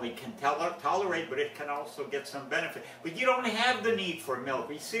not only can tolerate, but it can also get some benefit. But you don't have the need for milk.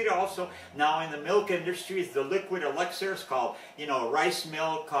 We see it also now in the milk industry, the liquid elixirs called, you know, rice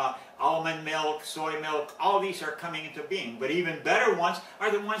milk, almond milk, soy milk. All these are coming into being. But even better ones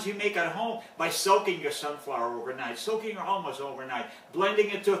are the ones you make at home by soaking your sunflower overnight, soaking your almonds overnight, blending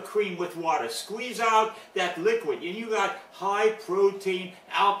it to a cream with water. Squeeze out that liquid, and you got high protein,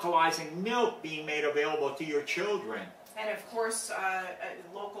 alkalizing milk being made available to your children. And of course, a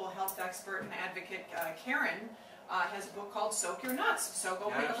local health expert and advocate, Karen, has a book called Soak Your Nuts. So go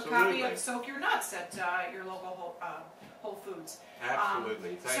pick up a copy of Soak Your Nuts at your local Whole Foods.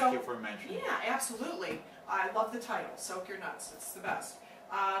 Absolutely. Thank you for mentioning it. Yeah, absolutely. I love the title, Soak Your Nuts. It's the best.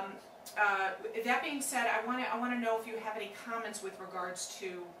 That being said, I want to know if you have any comments with regards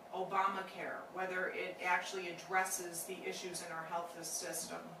to Obamacare, whether it actually addresses the issues in our health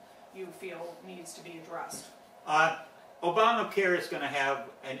system you feel needs to be addressed. Obamacare is going to have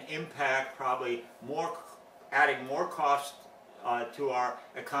an impact, probably adding more cost to our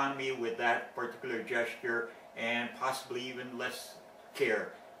economy with that particular gesture, and possibly even less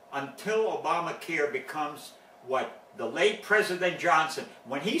care. Until Obamacare becomes what the late President Johnson,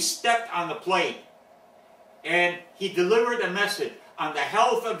 when he stepped on the plate and he delivered a message on the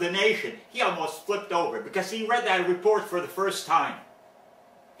health of the nation, he almost flipped over because he read that report for the first time.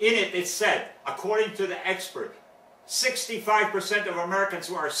 In it, it said, according to the expert, 65% of Americans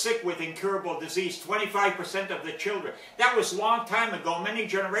who are sick with incurable disease, 25% of the children. That was a long time ago, many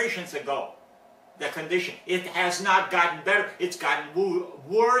generations ago, the condition. It has not gotten better. It's gotten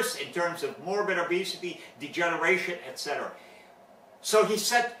worse in terms of morbid obesity, degeneration, etc. So he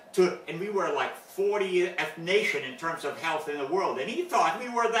said and we were like 40th nation in terms of health in the world, and he thought we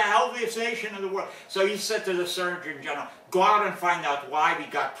were the healthiest nation in the world. So he said to the Surgeon General, go out and find out why we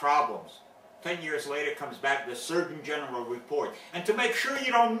got problems. 10 years later comes back the Surgeon General report. And to make sure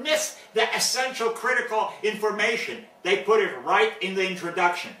you don't miss the essential critical information, they put it right in the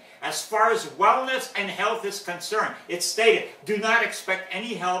introduction. As far as wellness and health is concerned, it's stated, do not expect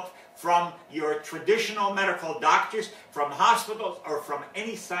any help from your traditional medical doctors, from hospitals, or from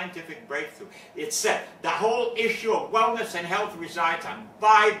any scientific breakthrough. It said the whole issue of wellness and health resides on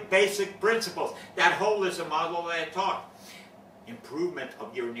 5 basic principles. That whole is a model that I taught. Improvement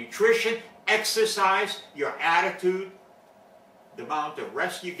of your nutrition, exercise, your attitude, the amount of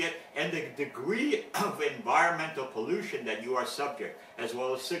rest you get, and the degree of environmental pollution that you are subject, as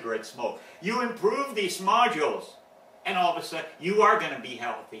well as cigarette smoke. You improve these modules, and all of a sudden, you are going to be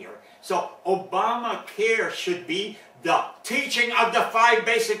healthier. So, Obamacare should be the teaching of the 5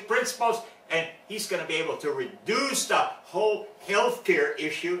 basic principles, and he's going to be able to reduce the whole healthcare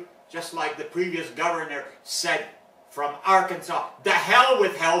issue, just like the previous governor said from Arkansas, the hell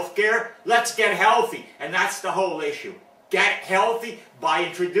with healthcare, let's get healthy. And that's the whole issue. Get healthy by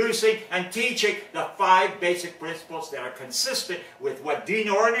introducing and teaching the 5 basic principles that are consistent with what Dean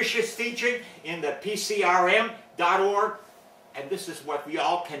Ornish is teaching in the PCRM.org. And this is what we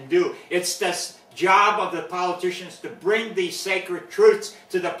all can do. It's the job of the politicians to bring these sacred truths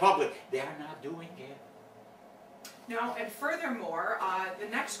to the public. They are not doing it. No, and furthermore, the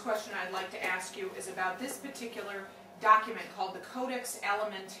next question I'd like to ask you is about this particular document called the Codex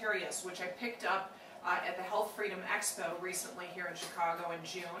Alimentarius, which I picked up at the Health Freedom Expo recently here in Chicago in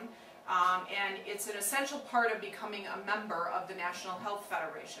June. And it's an essential part of becoming a member of the National Health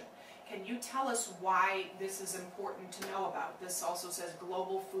Federation. Can you tell us why this is important to know about? This also says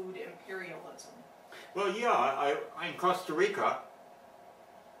global food imperialism. Well, yeah, in Costa Rica,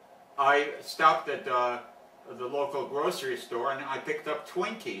 I stopped at the local grocery store and I picked up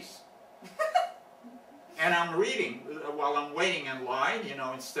Twinkies. And I'm reading, while I'm waiting in line, you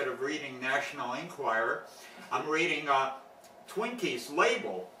know, instead of reading National Enquirer, I'm reading Twinkies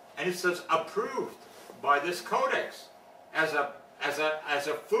label, and it says approved by this codex as a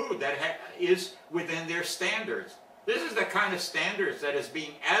food that is within their standards. This is the kind of standards that is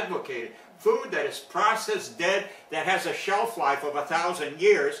being advocated. Food that is processed, dead, that has a shelf life of 1,000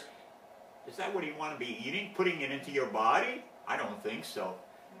 years. Is that what you want to be eating? Putting it into your body? I don't think so.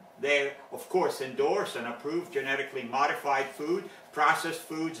 They, of course, endorse and approve genetically modified food, processed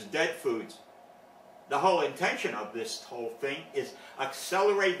foods, dead foods. The whole intention of this whole thing is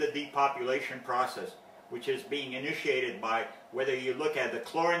accelerate the depopulation process. which is being initiated by, whether you look at the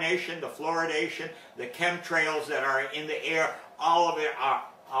chlorination, the fluoridation, the chemtrails that are in the air, all of it are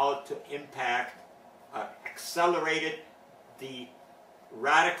out to impact, accelerated the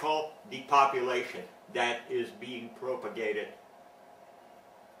radical depopulation that is being propagated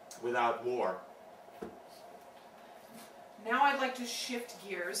without war. Now I'd like to shift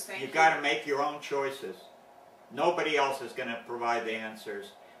gears. Thank you. You've got to make your own choices. Nobody else is going to provide the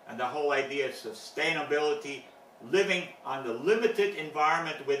answers. And the whole idea is sustainability, living on the limited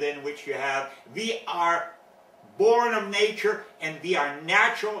environment within which you have. We are born of nature, and we are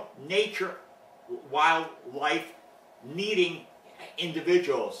natural nature, wildlife needing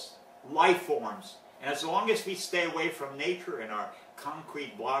individuals, life forms. And as long as we stay away from nature in our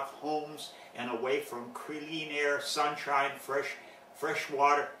concrete block homes and away from clean air, sunshine, fresh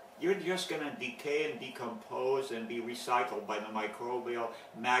water, you're just going to decay and decompose and be recycled by the microbial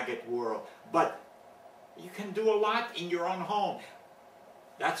maggot world. But you can do a lot in your own home.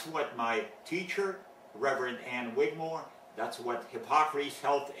 That's what my teacher, Reverend Ann Wigmore, that's what Hippocrates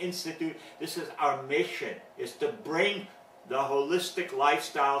Health Institute, this is our mission, is to bring the holistic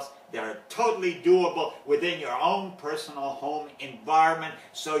lifestyles that are totally doable within your own personal home environment,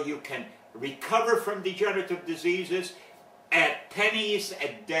 so you can recover from degenerative diseases at pennies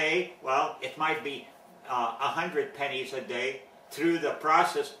a day. Well, it might be 100 pennies a day, through the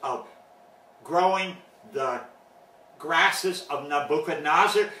process of growing the grasses of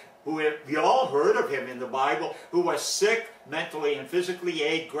Nebuchadnezzar, who we all heard of him in the Bible, who was sick, mentally and physically,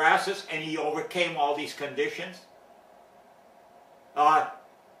 ate grasses, and he overcame all these conditions.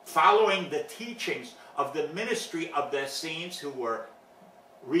 Following the teachings of the ministry of the Essenes, who were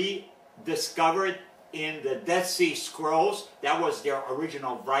rediscovered in the Dead Sea Scrolls. That was their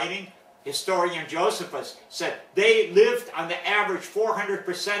original writing. Historian Josephus said they lived on the average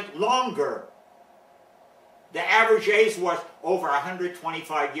 400% longer. The average age was over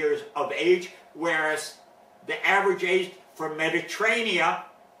 125 years of age, whereas the average age for Mediterranean,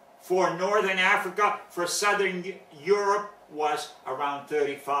 for Northern Africa, for Southern Europe was around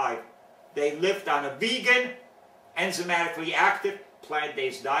 35. They lived on a vegan, enzymatically active,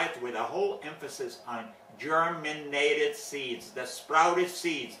 plant-based diet with a whole emphasis on germinated seeds, the sprouted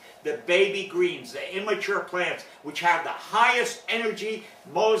seeds, the baby greens, the immature plants, which have the highest energy,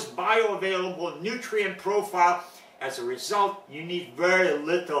 most bioavailable nutrient profile. As a result, you need very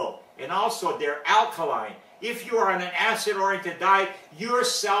little. And also, they're alkaline. If you are on an acid-oriented diet, your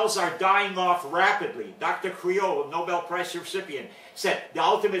cells are dying off rapidly. Dr. Creel, Nobel Prize recipient, said the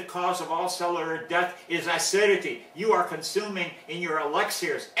ultimate cause of all cellular death is acidity. You are consuming in your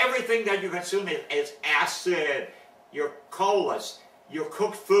elixirs, everything that you consume is acid. Your colas, your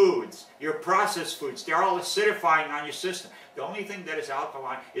cooked foods, your processed foods, they're all acidifying on your system. The only thing that is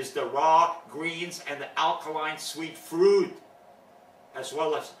alkaline is the raw greens and the alkaline sweet fruit, as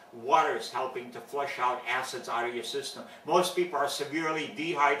well as water is helping to flush out acids out of your system. Most people are severely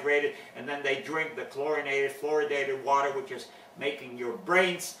dehydrated, and then they drink the chlorinated, fluoridated water, which is making your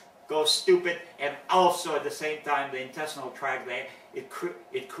brains go stupid, and also at the same time the intestinal tract, it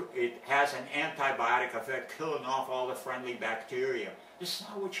has an antibiotic effect, killing off all the friendly bacteria. This is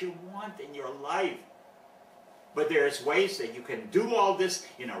not what you want in your life. But there's ways that you can do all this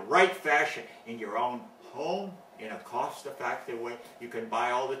in a right fashion in your own home, in a cost-effective way. You can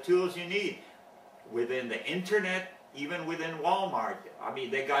buy all the tools you need within the internet, even within Walmart. I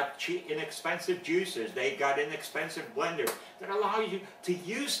mean, they got cheap, inexpensive juicers. They got inexpensive blenders that allow you to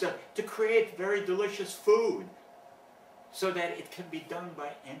use them to create very delicious food, so that it can be done by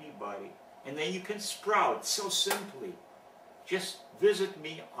anybody. And then you can sprout so simply. Just visit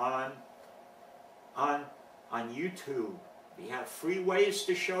me on YouTube. We have free ways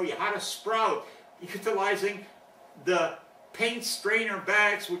to show you how to sprout, utilizing the paint strainer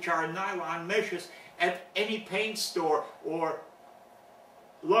bags, which are nylon meshes, at any paint store or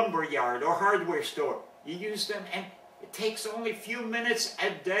lumber yard or hardware store. You use them, and it takes only a few minutes a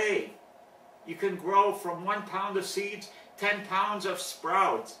day. You can grow from 1 pound of seeds, 10 pounds of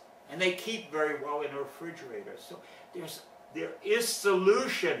sprouts, and they keep very well in a refrigerator. So there is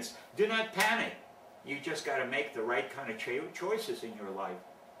solutions. Do not panic. You just got to make the right kind of choices in your life.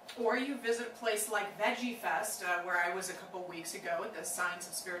 Or you visit a place like Veggie Fest, where I was a couple weeks ago at the Science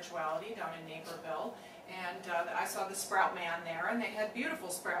of Spirituality down in Naperville, and I saw the Sprout Man there, and they had beautiful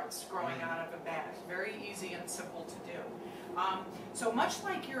sprouts growing out of a bag. Very easy and simple to do. So much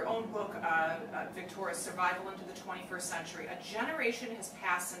like your own book, Viktoras, Survival into the 21st Century, a generation has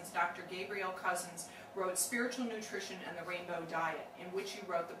passed since Dr. Gabrielle Cousens wrote Spiritual Nutrition and the Rainbow Diet, in which you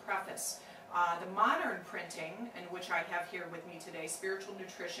wrote the preface. The modern printing, and which I have here with me today, Spiritual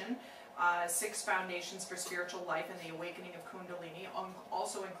Nutrition, 6 Foundations for Spiritual Life and the Awakening of Kundalini,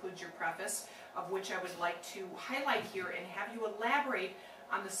 also includes your preface, of which I would like to highlight here and have you elaborate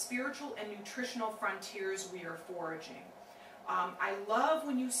on the spiritual and nutritional frontiers we are foraging. I love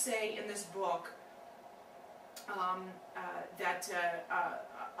when you say in this book that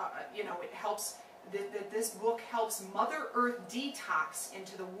it helps, that this book helps Mother Earth detox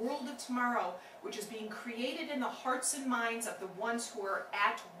into the world of tomorrow, which is being created in the hearts and minds of the ones who are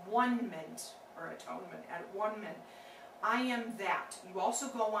at one-ment, or atonement, at one-ment. I am that. You also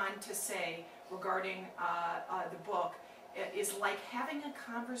go on to say, regarding the book, it is like having a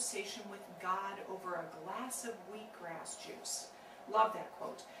conversation with God over a glass of wheatgrass juice. Love that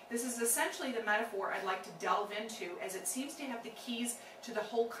quote. This is essentially the metaphor I'd like to delve into, as it seems to have the keys to the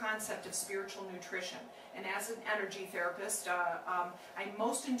whole concept of spiritual nutrition. And as an energy therapist, I'm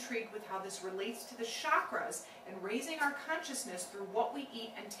most intrigued with how this relates to the chakras and raising our consciousness through what we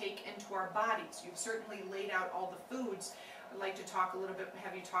eat and take into our bodies. You've certainly laid out all the foods. I'd like to talk a little bit,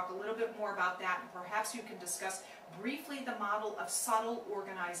 have you talk a little bit more about that, and perhaps you can discuss briefly the model of subtle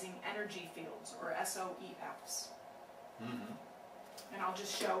organizing energy fields, or SOEFs. Mm-hmm. And I'll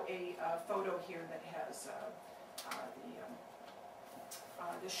just show a photo here that has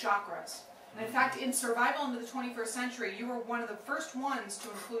the chakras. And in fact, in Survival in the 21st Century, you were one of the first ones to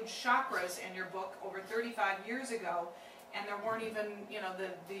include chakras in your book over 35 years ago, and there weren't even,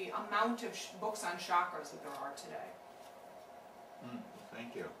 the amount of books on chakras that there are today.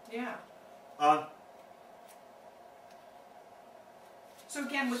 Thank you. Yeah. So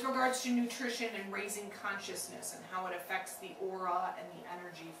again, with regards to nutrition and raising consciousness and how it affects the aura and the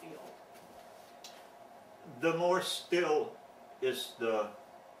energy field. The more still is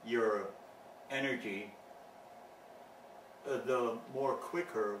your energy, the more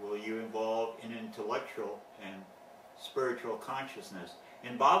quicker will you evolve in intellectual and spiritual consciousness.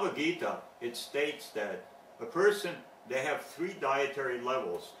 In Bhagavad Gita, it states that a person, they have 3 dietary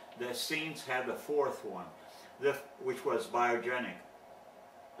levels. The Essenes had the 4th one, which was biogenic.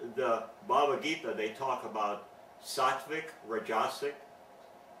 The Bhagavad Gita, they talk about sattvic, rajasic,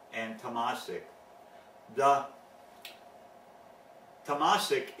 and tamasic. The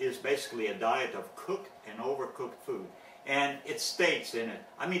tamasic is basically a diet of cooked and overcooked food. And it states in it,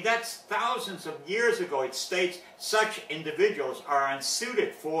 I mean, that's thousands of years ago, it states such individuals are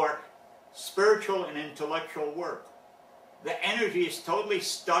unsuited for spiritual and intellectual work. The energy is totally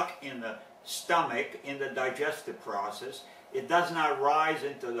stuck in the stomach, in the digestive process. It does not rise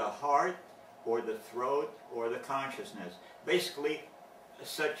into the heart or the throat or the consciousness. Basically,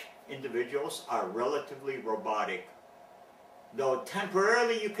 such individuals are relatively robotic. Though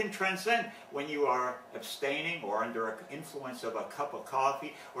temporarily you can transcend when you are abstaining or under influence of a cup of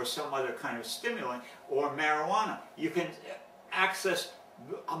coffee or some other kind of stimulant or marijuana. You can access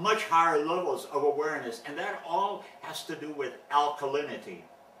much higher levels of awareness, and that all has to do with alkalinity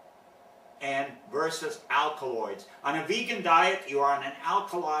and versus alkaloids. On a vegan diet, you are on an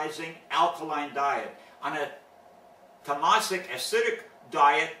alkalizing, alkaline diet. On a tamasic, acidic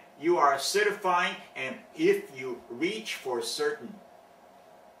diet, you are acidifying, and if you reach for certain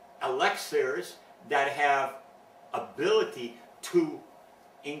elixirs that have ability to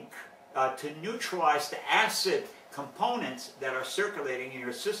neutralize the acid components that are circulating in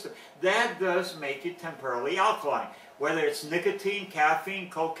your system, that does make you temporarily alkaline. Whether it's nicotine, caffeine,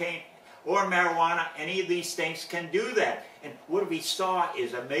 cocaine, or marijuana, any of these things can do that. And what we saw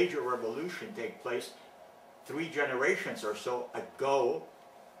is a major revolution take place 3 generations or so ago,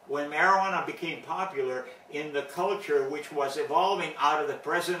 when marijuana became popular in the culture which was evolving out of the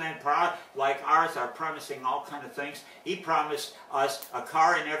president like ours are promising all kind of things. He promised us a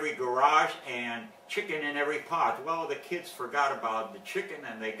car in every garage and chicken in every pot. Well, the kids forgot about the chicken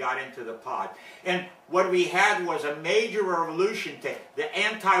and they got into the pot. And what we had was a major revolution. The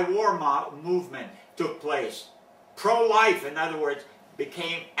anti-war movement took place. Pro-life, in other words,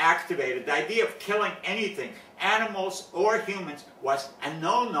 became activated. The idea of killing anything, animals or humans, was a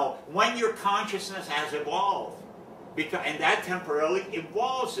no-no when your consciousness has evolved. And that temporarily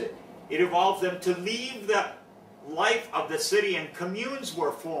evolves it. It evolved them to leave the life of the city, and communes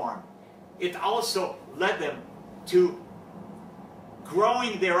were formed. It also led them to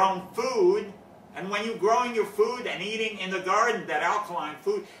growing their own food. And when you're growing your food and eating in the garden, that alkaline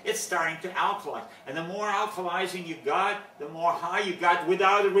food, it's starting to alkalize. And the more alkalizing you got, the more high you got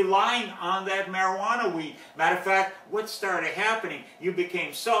without relying on that marijuana weed. Matter of fact, what started happening, you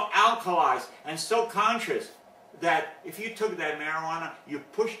became so alkalized and so conscious that if you took that marijuana, you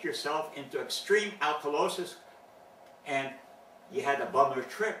pushed yourself into extreme alkalosis and you had a bummer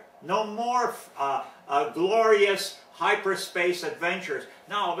trip. No more glorious hyperspace adventures.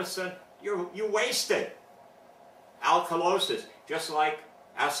 Now all of a sudden you wasted. Alkalosis, just like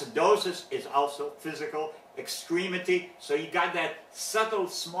acidosis, is also physical extremity. So you got that subtle,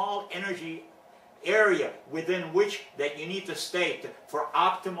 small energy area within which that you need to stay for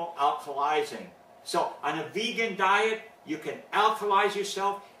optimal alkalizing. So on a vegan diet, you can alkalize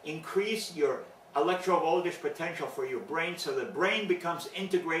yourself, increase your electrovoltage potential for your brain, so the brain becomes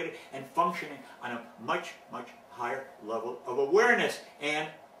integrated and functioning on a much, much higher level of awareness, and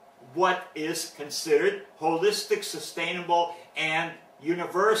what is considered holistic, sustainable, and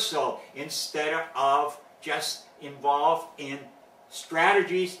universal, instead of just involved in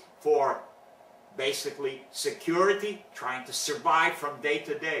strategies for basically security, trying to survive from day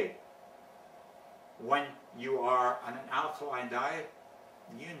to day. When you are on an alkaline diet,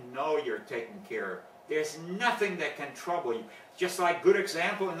 you know you're taken care of. There's nothing that can trouble you. Just like good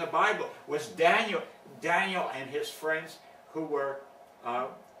example in the Bible was Daniel and his friends who were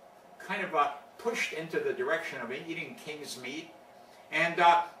kind of pushed into the direction of eating king's meat. And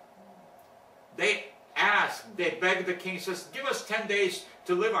they begged the king, says, give us 10 days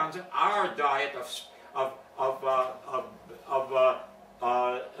to live on our diet of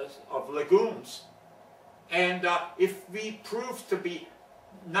legumes. And if we prove to be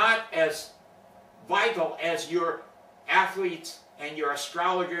not as vital as your athletes and your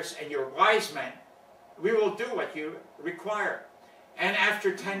astrologers and your wise men, we will do what you require. And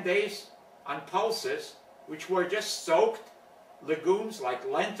after 10 days on pulses, which were just soaked legumes like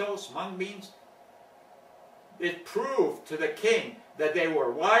lentils, mung beans, it proved to the king that they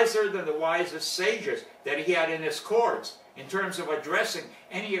were wiser than the wisest sages that he had in his courts in terms of addressing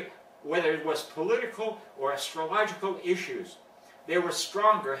any, whether it was political or astrological issues. They were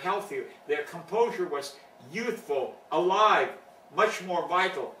stronger, healthier. Their composure was youthful, alive, much more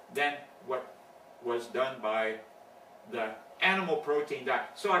vital than what was done by the animal protein diet.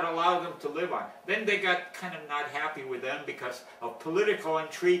 So it allowed them to live on. Then they got kind of not happy with them because of political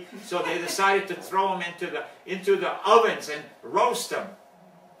intrigue, so they decided to throw them into the ovens and roast them.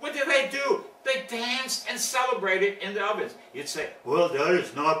 What did they do? They danced and celebrated in the ovens. You'd say, well, that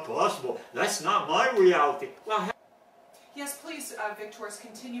is not possible. That's not my reality. Well, yes, please, Viktoras,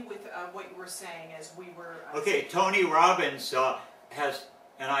 continue with what you were saying as we were... okay, Tony Robbins has,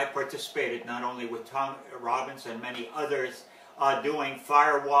 and I participated not only with Tom Robbins and many others, doing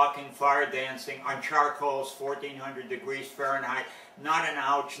fire walking, fire dancing on charcoals, 1400 degrees Fahrenheit, not an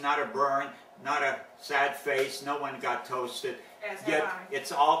ouch, not a burn, not a sad face, no one got toasted. Yet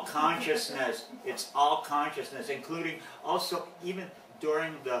it's all consciousness. It's all consciousness, including also even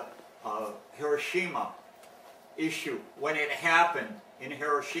during the Hiroshima issue. When it happened in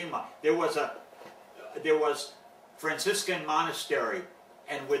Hiroshima, there was Franciscan monastery,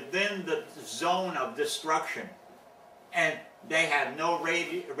 and within the zone of destruction, and they had no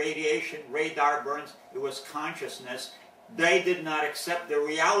radiation, radar burns. It was consciousness. They did not accept the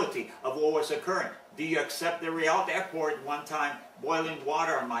reality of what was occurring. Do you accept the reality? I poured one time boiling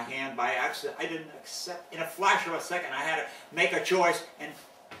water on my hand by accident. I didn't accept. In a flash of a second, I had to make a choice, and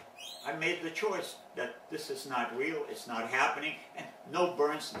I made the choice that this is not real, it's not happening, and no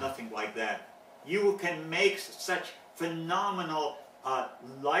burns, nothing like that. You can make such phenomenal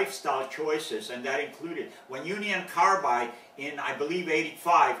lifestyle choices, and that included when Union Carbide in, I believe,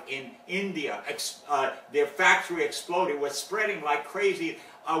 85 in India, their factory exploded, was spreading like crazy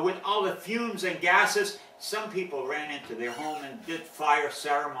with all the fumes and gases. Some people ran into their home and did fire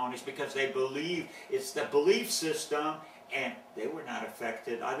ceremonies because they believe it's the belief system, and they were not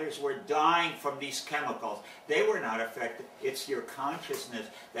affected. Others were dying from these chemicals. They were not affected. It's your consciousness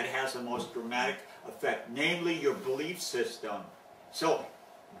that has the most dramatic effect, namely your belief system. So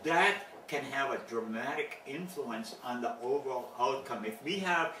that can have a dramatic influence on the overall outcome. If we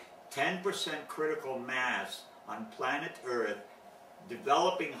have 10% critical mass on planet Earth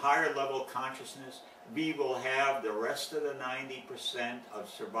developing higher level consciousness, we will have the rest of the 90%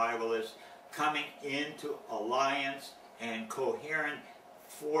 of survivalists coming into alliance, and coherent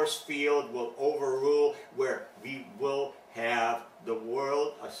force field will overrule, where we will have the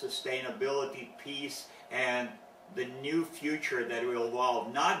world of sustainability, peace, and the new future that will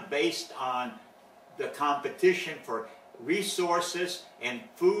evolve, not based on the competition for resources and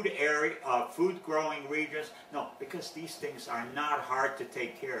food growing regions. No, because these things are not hard to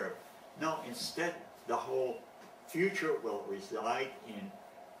take care of. No, instead, the whole future will reside in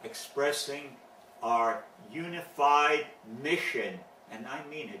expressing our unified mission, and I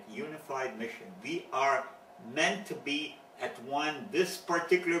mean it, unified mission. We are meant to be at one this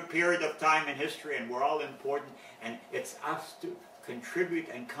particular period of time in history, and we're all important, and it's us contribute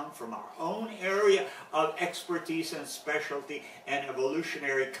and come from our own area of expertise and specialty and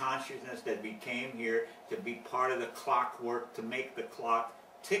evolutionary consciousness that we came here to be part of the clockwork, to make the clock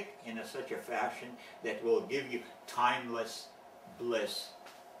tick in such a fashion that will give you timeless bliss.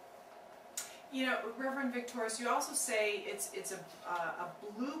 You know, Reverend Viktoras, you also say it's a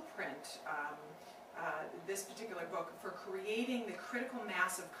blueprint, this particular book, for creating the critical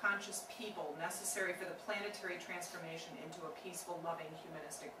mass of conscious people necessary for the planetary transformation into a peaceful, loving,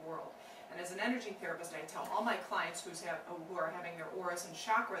 humanistic world. And as an energy therapist, I tell all my clients who are having their auras and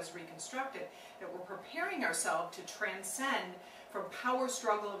chakras reconstructed that we're preparing ourselves to transcend from power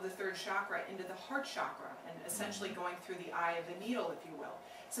struggle of the third chakra into the heart chakra, and essentially going through the eye of the needle, if you will.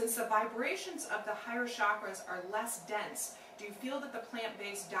 Since the vibrations of the higher chakras are less dense, do you feel that the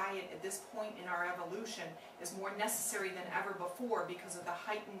plant-based diet at this point in our evolution is more necessary than ever before because of the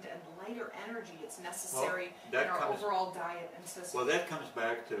heightened and lighter energy it's necessary in our overall diet and system? Well, that comes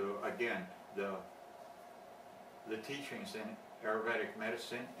back to, again, the teachings in Ayurvedic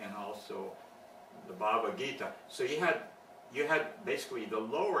medicine and also the Bhagavad Gita. So you had basically the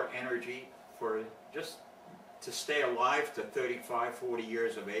lower energy for just to stay alive to 35, 40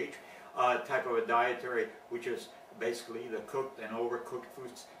 years of age, type of a dietary, which is basically the cooked and overcooked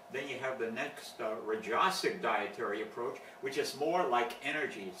foods. Then you have the next Rajasic dietary approach, which is more like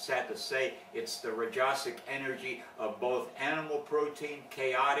energy. It's sad to say, it's the Rajasic energy of both animal protein,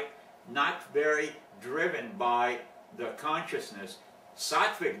 chaotic, not very driven by the consciousness.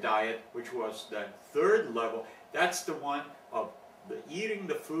 Sattvic diet, which was the third level, that's the one of eating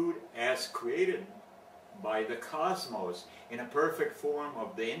the food as created by the cosmos in a perfect form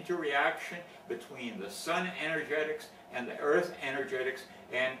of the interaction between the sun energetics and the earth energetics,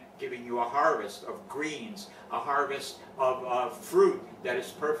 and giving you a harvest of greens, a harvest of fruit that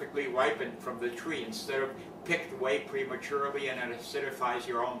is perfectly ripened from the tree instead of picked away prematurely, and it acidifies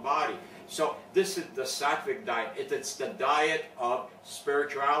your own body. So this is the Sattvic diet. It's the diet of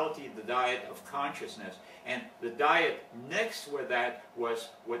spirituality, the diet of consciousness. And the diet next with that was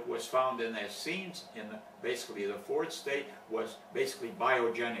what was found in the Essenes, in basically the fourth state, was basically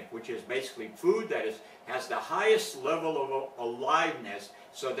biogenic, which is basically food that has the highest level of aliveness,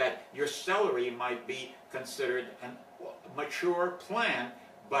 so that your celery might be considered a mature plant.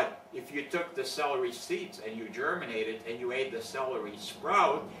 But if you took the celery seeds and you germinated and you ate the celery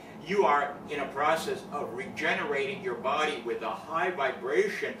sprout, you are in a process of regenerating your body with a high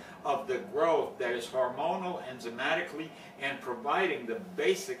vibration of the growth that is hormonal, enzymatically, and providing the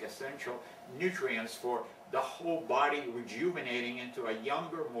basic essential nutrients for the whole body, rejuvenating into a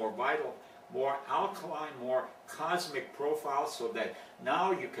younger, more vital, more alkaline, more cosmic profile, so that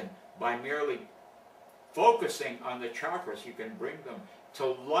now you can, by merely focusing on the chakras, you can bring them to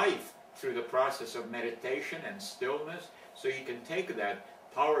life through the process of meditation and stillness. So you can take that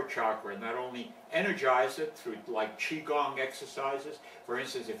power chakra and not only energize it through like qigong exercises. For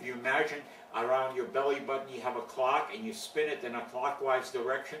instance, if you imagine around your belly button you have a clock and you spin it in a clockwise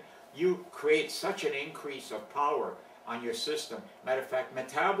direction, you create such an increase of power on your system. Matter of fact,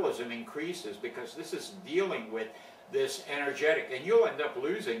 metabolism increases because this is dealing with this energetic, and you'll end up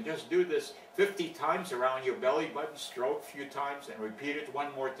losing. Just do this 50 times around your belly button, stroke a few times, and repeat it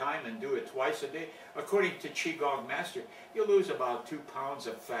one more time, and do it twice a day. According to Qigong Master, you lose about 2 pounds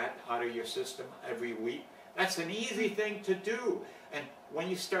of fat out of your system every week. That's an easy thing to do. And when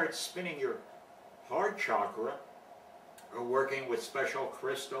you start spinning your heart chakra, or working with special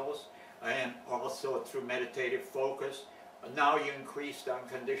crystals, and also through meditative focus, now you increase the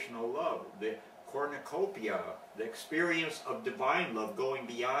unconditional love, the cornucopia, the experience of divine love, going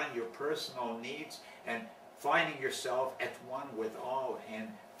beyond your personal needs and finding yourself at one with all and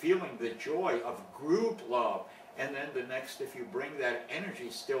feeling the joy of group love. And then the next, if you bring that energy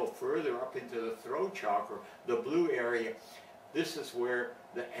still further up into the throat chakra, the blue area, this is where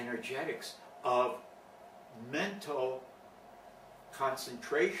the energetics of mental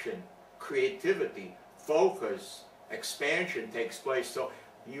concentration, creativity, focus, expansion takes place. So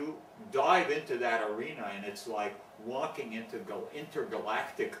you dive into that arena, and it's like walking into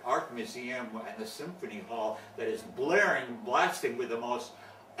intergalactic art museum and a symphony hall that is blaring, blasting with the most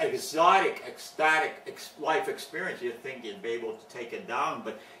exotic, ecstatic life experience. You'd think you'd be able to take it down,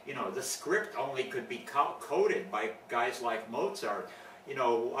 but you know, the script only could be coded by guys like Mozart, you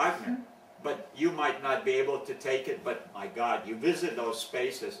know, Wagner. But you might not be able to take it, but my God, you visit those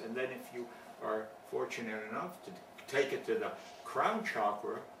spaces, and then if you are fortunate enough to take it to the crown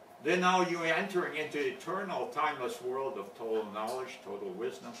chakra, then now you're entering into the eternal, timeless world of total knowledge, total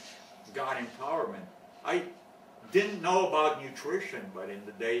wisdom, God empowerment. didn't know about nutrition, but in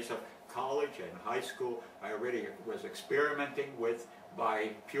the days of college and high school, I already was experimenting with, by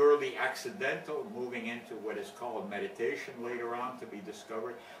purely accidental, moving into what is called meditation later on to be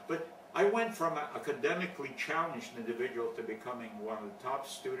discovered. But I went from an academically challenged individual to becoming one of the top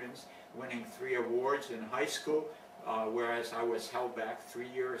students, winning 3 awards in high school, whereas I was held back 3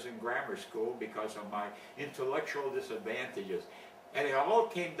 years in grammar school because of my intellectual disadvantages. And it all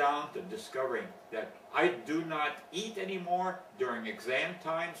came down to discovering that I do not eat anymore during exam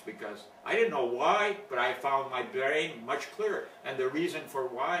times because I didn't know why, but I found my brain much clearer. And the reason for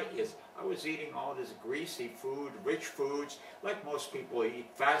why is I was eating all this greasy food, rich foods, like most people eat,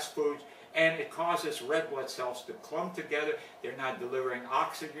 fast foods, and it causes red blood cells to clump together. They're not delivering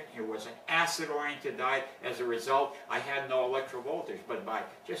oxygen. It was an acid-oriented diet. As a result, I had no electrical voltage. But by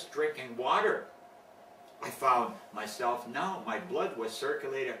just drinking water, I found myself now, my blood was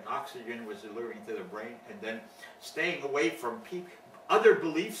circulating, oxygen was delivering to the brain, and then staying away from other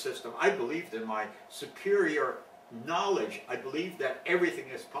belief systems. I believed in my superior knowledge. I believed that everything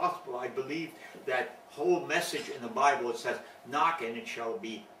is possible. I believed that whole message in the Bible, it says, knock and it shall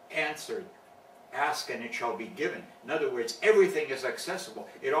be answered. Ask and it shall be given. In other words, everything is accessible.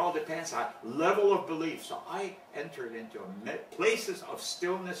 It all depends on level of belief. So I entered into places of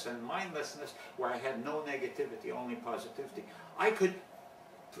stillness and mindlessness where I had no negativity, only positivity.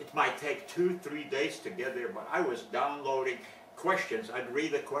 It might take 2-3 days to get there, but I was downloading questions. I'd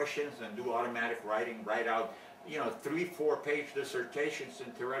read the questions and do automatic writing, write out 3-4 page dissertations in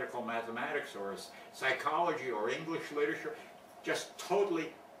theoretical mathematics or psychology or English literature, just totally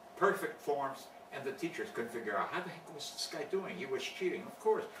perfect forms. And the teachers couldn't figure out, how the heck was this guy doing? He was cheating. Of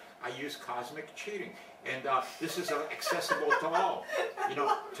course, I use cosmic cheating. And this is accessible to all.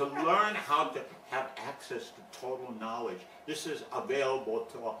 To learn how to have access to total knowledge. This is available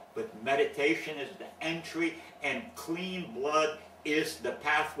to all. But meditation is the entry, and clean blood is the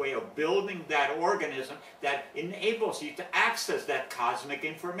pathway of building that organism that enables you to access that cosmic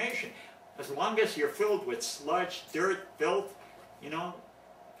information. As long as you're filled with sludge, dirt, filth,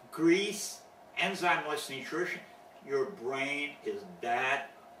 grease, enzymeless nutrition, your brain is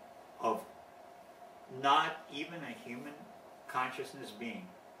that of not even a human consciousness being.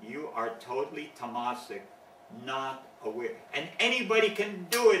 You are totally tamasic, not aware. And anybody can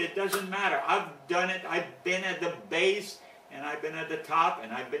do it. It doesn't matter. I've done it. I've been at the base, and I've been at the top,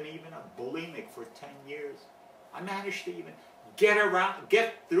 and I've been even a bulimic for 10 years. I managed to even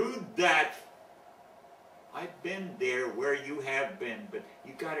get through that. I've been there where you have been, but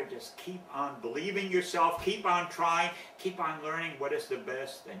you got to just keep on believing yourself, keep on trying, keep on learning what is the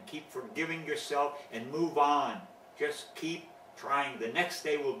best, and keep forgiving yourself and move on. Just keep trying. The next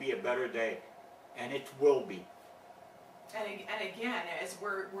day will be a better day, and it will be. And again, as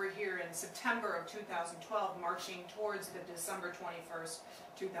we're here in September of 2012, marching towards the December 21st,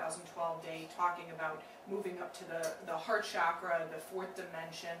 2012 day, talking about moving up to the heart chakra, the 4th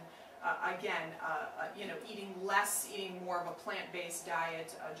dimension. Eating less, eating more of a plant-based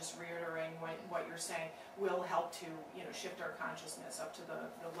diet, just reiterating what you're saying, will help to, shift our consciousness up to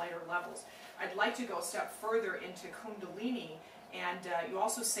the lighter levels. I'd like to go a step further into Kundalini, and you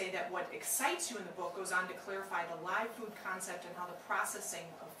also say that what excites you in the book goes on to clarify the live food concept and how the processing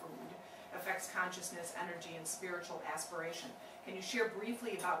of food affects consciousness, energy, and spiritual aspiration. Can you share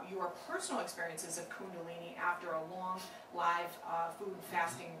briefly about your personal experiences of Kundalini after a long live food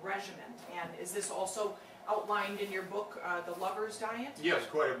fasting regimen? And is this also outlined in your book, The Lover's Diet? Yes,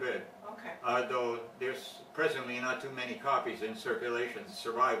 quite a bit. Okay. Though there's presently not too many copies in circulation,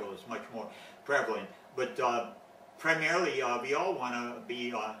 survival is much more prevalent. But primarily, we all want to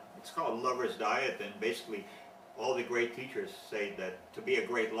be, it's called Lover's Diet, and basically all the great teachers say that to be a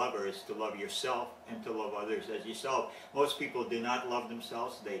great lover is to love yourself and to love others as yourself. Most people do not love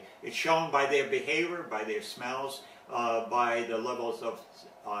themselves. It's shown by their behavior, by their smells, by the levels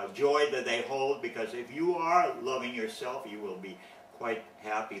of joy that they hold, because if you are loving yourself, you will be quite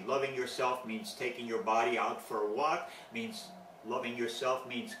happy. Loving yourself means taking your body out for a walk, means loving yourself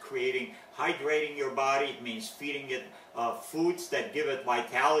means hydrating your body. It means feeding it foods that give it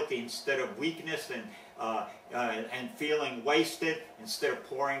vitality instead of weakness and feeling wasted, instead of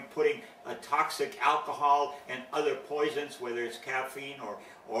putting toxic alcohol and other poisons, whether it's caffeine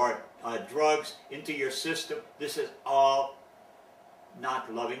or drugs, into your system. This is all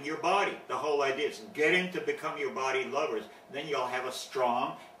not loving your body. The whole idea is getting to become your body lovers. Then you'll have a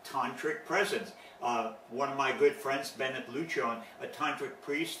strong tantric presence. One of my good friends, Bennett Lucian, a tantric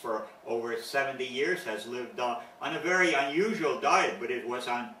priest for over 70 years, has lived on a very unusual diet, but it was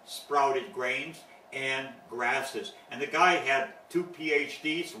on sprouted grains and grasses. And the guy had 2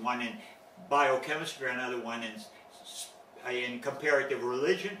 PhDs, one in biochemistry, another one in comparative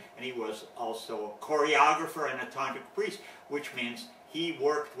religion, and he was also a choreographer and a tantric priest, which means he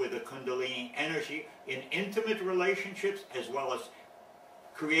worked with the Kundalini energy in intimate relationships as well as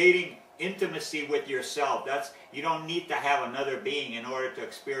creating intimacy with yourself. You don't need to have another being in order to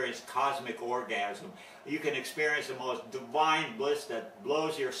experience cosmic orgasm. You can experience the most divine bliss that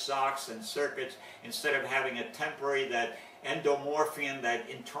blows your socks and circuits instead of having a temporary, that endomorphin, that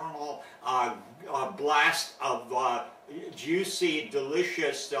internal blast of juicy,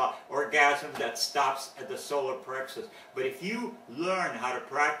 delicious orgasm that stops at the solar plexus. But if you learn how to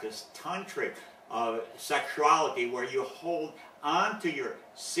practice tantric sexuality, where you hold onto your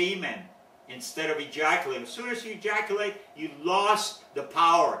semen instead of ejaculating, as soon as you ejaculate, you lost the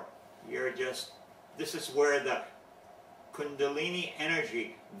power. This is where the Kundalini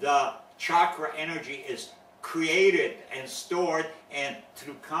energy, the chakra energy, is created and stored, and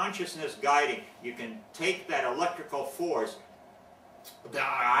through consciousness guiding, you can take that electrical force, the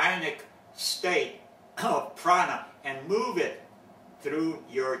ionic state of prana, and move it through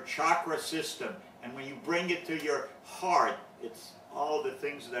your chakra system. And when you bring it to your heart, it's all the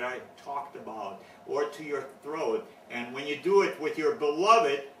things that I talked about, or to your throat. And when you do it with your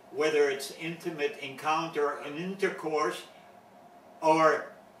beloved, whether it's intimate encounter and intercourse, or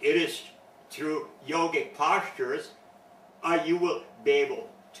it is through yogic postures, you will be able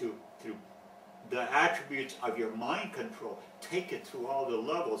to, through the attributes of your mind control, take it through all the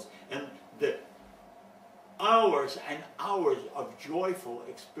levels. And the hours and hours of joyful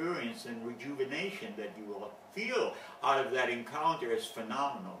experience and rejuvenation that you will feel out of that encounter is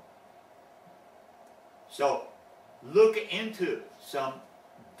phenomenal. So look into some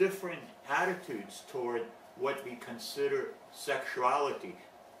different attitudes toward what we consider sexuality.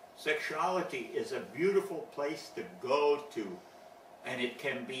 Sexuality is a beautiful place to go to, and it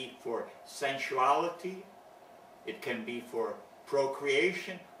can be for sensuality, it can be for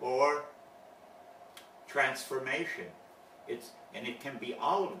procreation or transformation. And it can be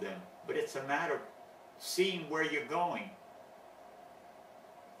all of them, but it's a matter of seeing where you're going.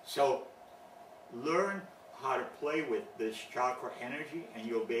 So learn how to play with this chakra energy, and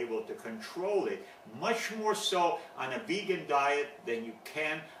you'll be able to control it much more so on a vegan diet than you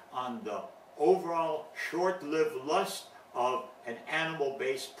can on the overall short-lived lust of an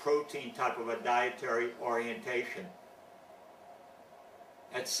animal-based protein type of a dietary orientation.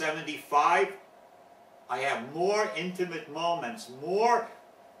 At 75, I have more intimate moments, more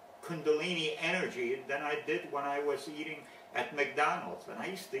Kundalini energy than I did when I was eating at McDonald's. And I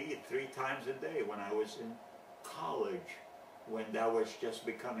used to eat 3 times a day when I was in college, when that was just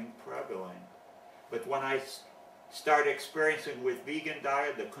becoming prevalent. But when I started experiencing with vegan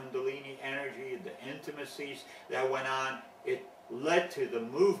diet, the Kundalini energy, the intimacies that went on, it led to the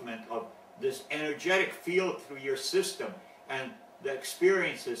movement of this energetic field through your system, and the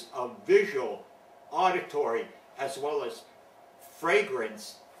experiences of visual, auditory, as well as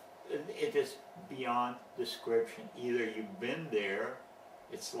fragrance. It is beyond description. Either you've been there,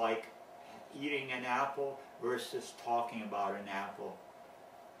 it's like eating an apple versus talking about an apple.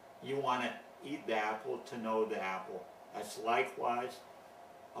 You want to eat the apple to know the apple. That's likewise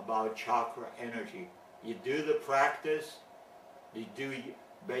about chakra energy. You do the practice, you do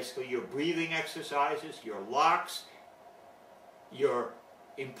basically your breathing exercises, your locks, your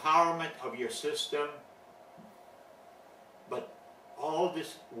empowerment of your system, but all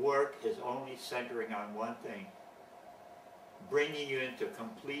this work is only centering on one thing: bringing you into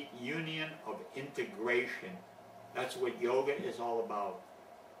complete union of integration. That's what yoga is all about.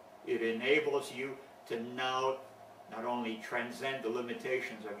 It enables you to now not only transcend the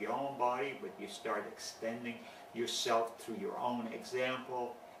limitations of your own body, but you start extending yourself through your own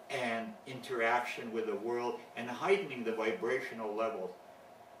example and interaction with the world, and heightening the vibrational levels.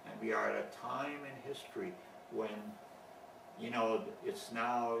 And we are at a time in history when, you know, it's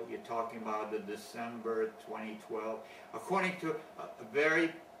now, you're talking about the December 2012. According to a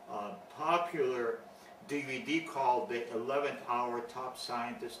very popular DVD called The 11th Hour Top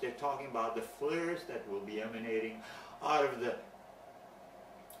Scientists, they're talking about the flares that will be emanating out of the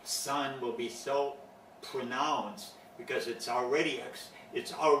sun will be so pronounced because it's already,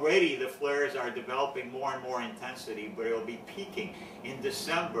 the flares are developing more and more intensity, but it will be peaking in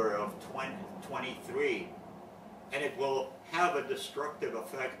December of 2023. And it will have a destructive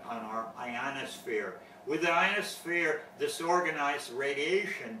effect on our ionosphere. With the ionosphere, disorganized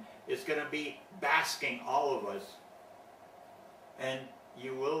radiation is going to be basking all of us. And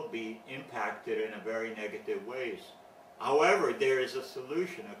you will be impacted in a very negative ways. However, there is a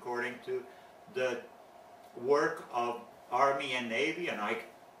solution according to the work of Army and Navy, and I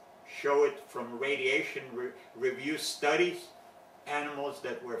show it from radiation review studies. Animals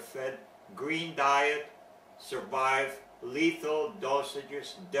that were fed green diet survive lethal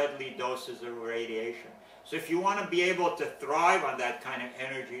dosages, deadly doses of radiation. So if you want to be able to thrive on that kind of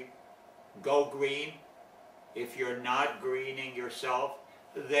energy, go green. If you're not greening yourself,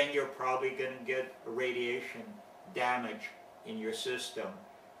 then you're probably going to get radiation damage in your system.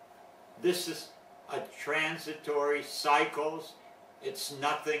 This is a transitory cycles. It's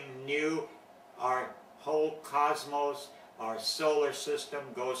nothing new. Our whole cosmos, our solar system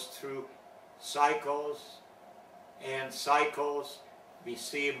goes through cycles and cycles. We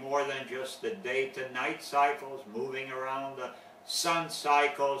see more than just the day to night cycles, moving around the sun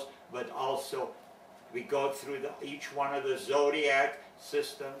cycles, but also we go through each one of the zodiac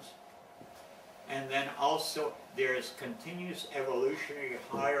systems. And then also there is continuous evolutionary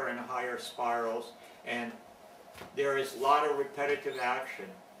higher and higher spirals, and there is a lot of repetitive action,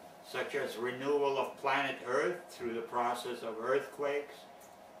 such as renewal of planet Earth through the process of earthquakes,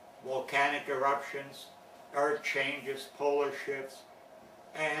 volcanic eruptions, earth changes, polar shifts,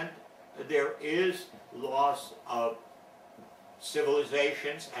 and there is loss of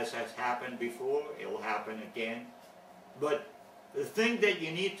civilizations, as has happened before. It will happen again. But the thing that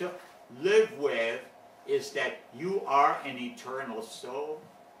you need to live with is that you are an eternal soul,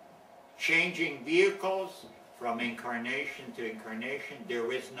 changing vehicles from incarnation to incarnation.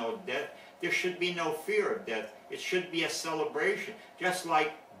 There is no death. There should be no fear of death. It should be a celebration. Just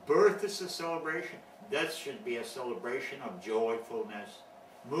like birth is a celebration, death should be a celebration of joyfulness,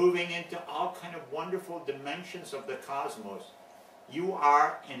 moving into all kind of wonderful dimensions of the cosmos. You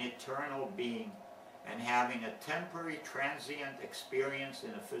are an eternal being and having a temporary transient experience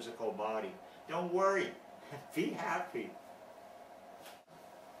in a physical body. Don't worry. Be happy.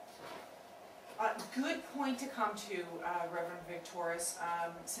 Good point to come to, Reverend Viktoras.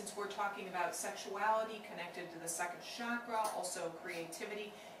 Since we're talking about sexuality connected to the second chakra, also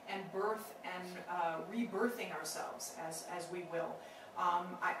creativity and birth and rebirthing ourselves as we will.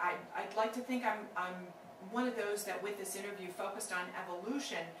 I'd like to think I'm one of those that with this interview focused on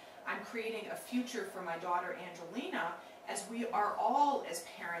evolution. I'm creating a future for my daughter Angelina, as we are all as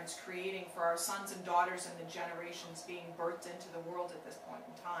parents creating for our sons and daughters and the generations being birthed into the world at this point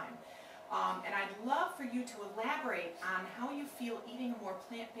in time. And I'd love for you to elaborate on how you feel eating a more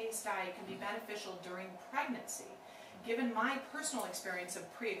plant-based diet can be beneficial during pregnancy. Given my personal experience of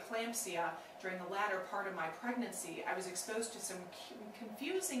preeclampsia during the latter part of my pregnancy, I was exposed to some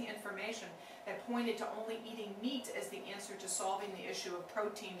confusing information that pointed to only eating meat as the answer to solving the issue of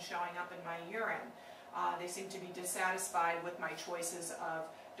protein showing up in my urine. They seem to be dissatisfied with my choices of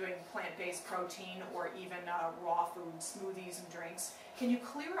doing plant-based protein or even raw food, smoothies and drinks. Can you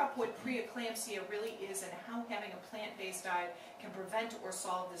clear up what preeclampsia really is and how having a plant-based diet can prevent or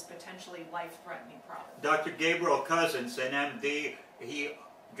solve this potentially life-threatening problem? Dr. Gabriel Cousins, an MD, he,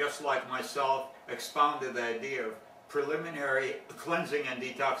 just like myself, expounded the idea of preliminary cleansing and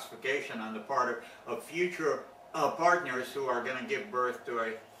detoxification on the part of future partners who are going to give birth to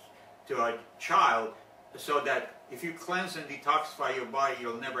a child, so that if you cleanse and detoxify your body,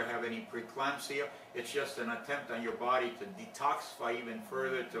 you'll never have any preeclampsia. It's just an attempt on your body to detoxify even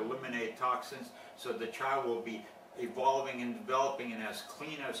further, to eliminate toxins, so the child will be evolving and developing in as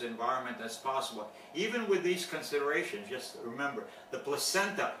clean as environment as possible. Even with these considerations, just remember, the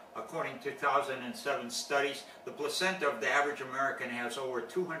placenta, according to 2007 studies, the placenta of the average American has over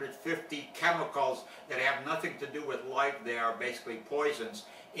 250 chemicals that have nothing to do with life. They are basically poisons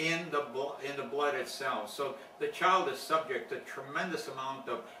in the blood itself. So the child is subject to a tremendous amount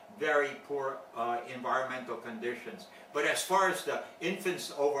of very poor environmental conditions. But as far as the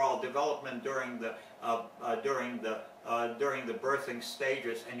infant's overall development during the birthing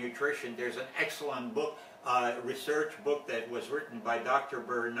stages and nutrition, there's an excellent book, research book that was written by Dr.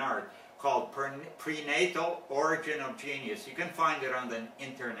 Bernard called Prenatal Origin of Genius. You can find it on the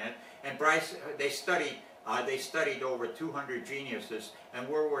internet. And Bryce, they studied over 200 geniuses, and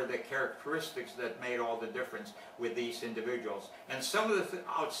what were the characteristics that made all the difference with these individuals. And some of the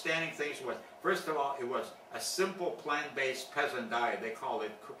outstanding things was, first of all, it was a simple plant-based peasant diet. They called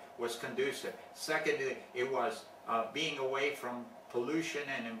it, was conducive. Secondly, it was being away from pollution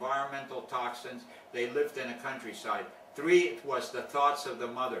and environmental toxins. They lived in a countryside. 3, it was the thoughts of the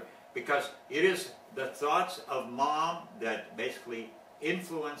mother, because it is the thoughts of mom that basically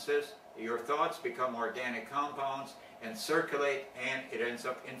influences. Your thoughts become organic compounds and circulate, and it ends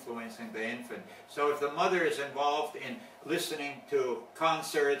up influencing the infant. So if the mother is involved in listening to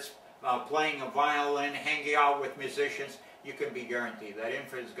concerts, playing a violin, hanging out with musicians, you can be guaranteed that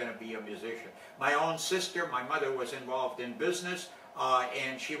infant is going to be a musician. My own sister, my mother was involved in business.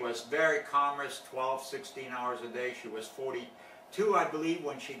 and she was very common, 12, 16 hours a day. She was 42, I believe,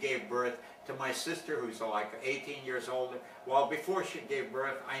 when she gave birth to my sister, who's like 18 years older. Well, before she gave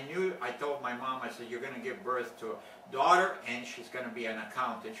birth, I told my mom, I said, you're going to give birth to a daughter, and she's going to be an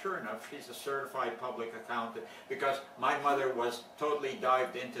accountant. Sure enough, she's a certified public accountant, because my mother was totally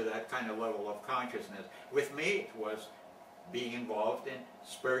dived into that kind of level of consciousness. With me, it was being involved in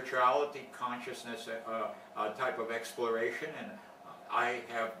spirituality, consciousness type of exploration, and I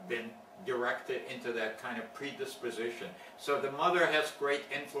have been directed into that kind of predisposition. So the mother has great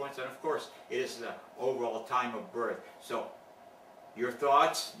influence, and of course it is the overall time of birth. So your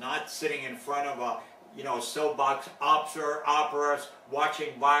thoughts, not sitting in front of a soapbox operas,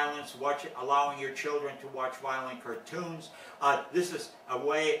 watching violence, allowing your children to watch violent cartoons. This is a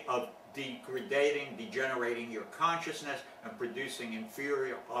way of degenerating your consciousness and producing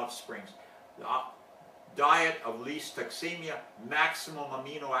inferior offsprings. The diet of least toxemia, maximum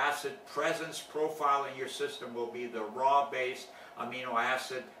amino acid presence profile in your system will be the raw-based amino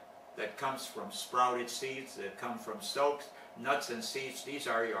acid that comes from sprouted seeds, that come from soaked nuts and seeds. These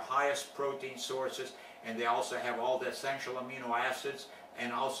are your highest protein sources, and they also have all the essential amino acids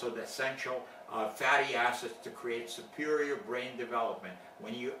and also the essential fatty acids to create superior brain development.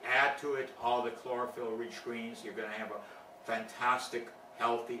 When you add to it all the chlorophyll-rich greens, you're going to have a fantastic,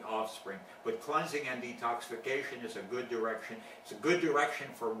 healthy offspring. But cleansing and detoxification is a good direction. It's a good direction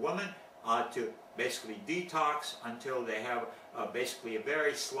for women to basically detox until they have basically a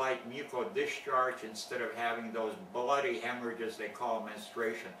very slight mucodischarge instead of having those bloody hemorrhages they call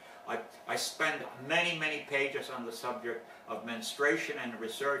menstruation. I spend many, many pages on the subject of menstruation and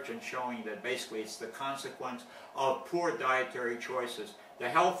research, and showing that basically it's the consequence of poor dietary choices. The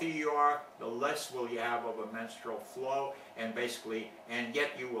healthier you are, the less will you have of a menstrual flow, and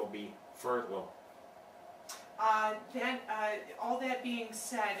yet you will be fertile. All that being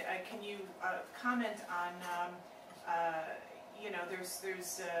said, can you comment on,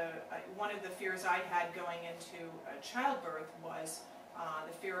 there's one of the fears I had going into childbirth was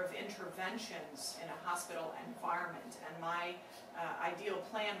the fear of interventions in a hospital environment, and my ideal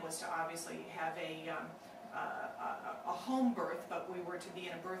plan was to obviously have a home birth, but we were to be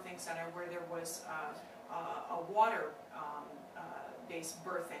in a birthing center where there was a water-based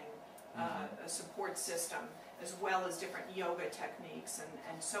birthing a support system, as well as different yoga techniques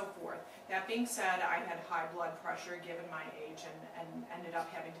and so forth. That being said, I had high blood pressure given my age and ended up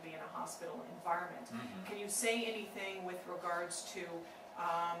having to be in a hospital environment. Can you say anything with regards to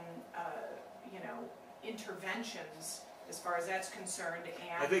interventions as far as that's concerned,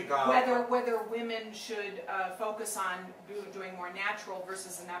 and I think, whether women should focus on doing more natural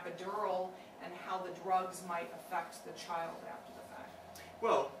versus an epidural, and how the drugs might affect the child after the fact?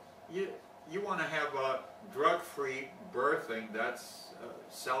 Well, you want to have a drug-free birthing, that's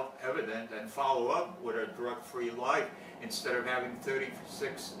self-evident, and follow up with a drug-free life instead of having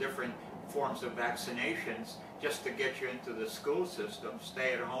 36 different forms of vaccinations just to get you into the school system.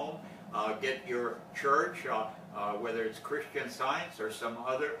 Stay at home, get your church, whether it's Christian Science or some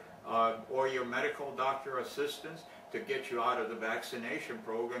other, or your medical doctor assistants, to get you out of the vaccination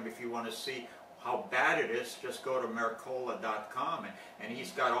program. If you want to see how bad it is, just go to Mercola.com, and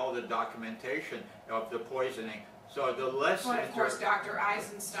he's got all the documentation of the poisoning. So the less... Well, of course, Dr.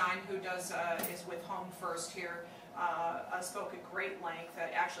 Eisenstein, who is with Home First here, spoke at great length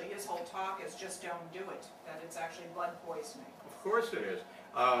that actually his whole talk is just don't do it, that it's actually blood poisoning. Of course it is.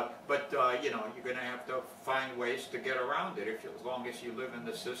 But you're going to have to find ways to get around it as long as you live in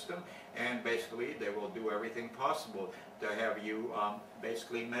the system, and basically they will do everything possible to have you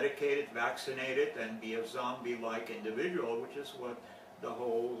basically medicated, vaccinated, and be a zombie-like individual, which is what the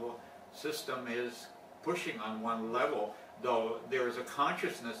whole system is pushing on one level, though there is a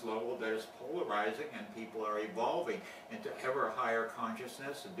consciousness level that is polarizing, and people are evolving into ever higher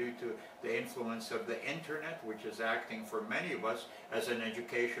consciousness due to the influence of the internet, which is acting for many of us as an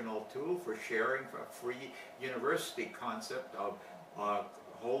educational tool for sharing a free university concept of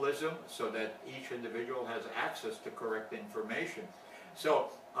holism, so that each individual has access to correct information. So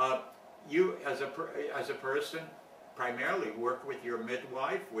you as a person primarily work with your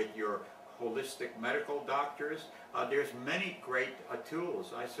midwife, with your holistic medical doctors. There's many great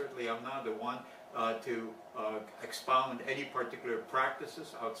tools. I certainly am not the one to expound any particular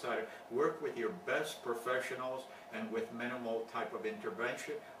practices outside of work with your best professionals and with minimal type of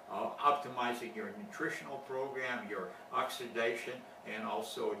intervention, optimizing your nutritional program, your oxidation, and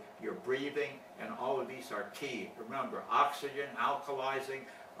also your breathing, and all of these are key. Remember, oxygen, alkalizing,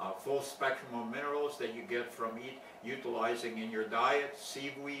 full spectrum of minerals that you get from utilizing in your diet,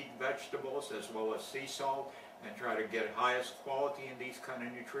 seaweed, vegetables, as well as sea salt. and try to get highest quality in these kind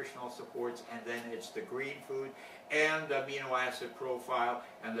of nutritional supports. And then it's the green food and the amino acid profile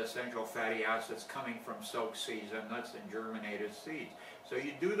and the essential fatty acids coming from soaked seeds and nuts and germinated seeds. So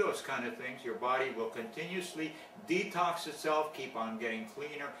you do those kind of things, your body will continuously detox itself, keep on getting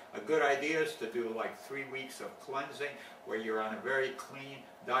cleaner. A good idea is to do like 3 weeks of cleansing, where you're on a very clean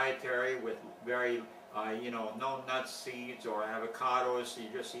dietary with very, no nuts, seeds, or avocados.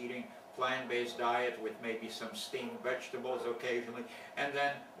 You're just eating plant-based diet with maybe some steamed vegetables occasionally, and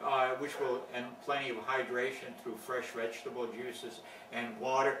then and plenty of hydration through fresh vegetable juices and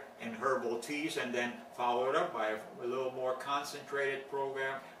water and herbal teas, and then follow it up by a little more concentrated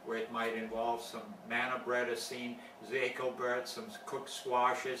program where it might involve some manna bread, acine, zako bread, some cooked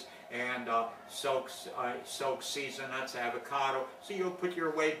squashes, and soaked seeds and nuts, avocado. So you'll put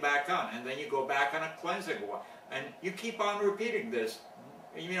your weight back on, and then you go back on a cleansing one, and you keep on repeating this,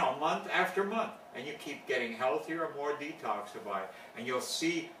 month after month, and you keep getting healthier and more detoxified, and you'll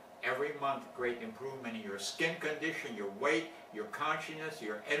see every month great improvement in your skin condition, your weight, your consciousness,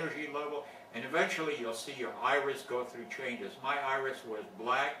 your energy level, and eventually you'll see your iris go through changes. My iris was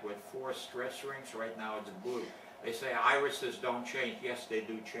black with 4 stress rings. Right now it's blue. They say irises don't change. Yes, they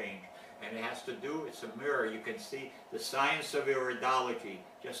do change. And it has to do, it's a mirror. You can see the science of iridology.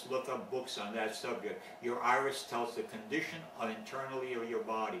 Just look up books on that subject. Your iris tells the condition internally of your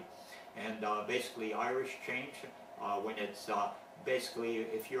body. And basically iris change when it's basically,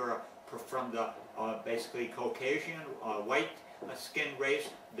 if you're from the basically Caucasian white skin race,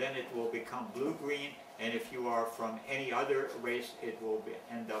 then it will become blue-green. And if you are from any other race, it will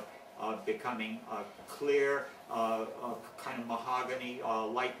end up becoming clear, kind of mahogany,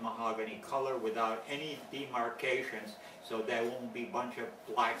 light mahogany color without any demarcations, so there won't be a bunch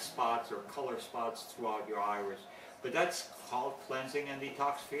of black spots or color spots throughout your iris. But that's called cleansing and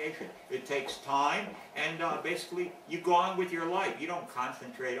detoxification. It takes time, and basically you go on with your life. You don't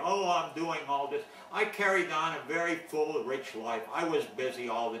concentrate, oh, I'm doing all this. I carried on a very full, rich life. I was busy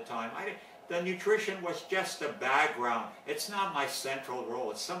all the time. The nutrition was just a background. It's not my central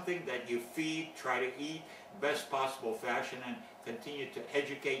role. It's something that you feed, try to eat best possible fashion, and continue to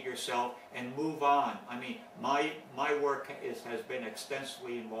educate yourself and move on. I mean, my work has been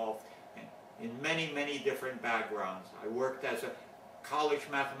extensively involved in many, many different backgrounds. I worked as a college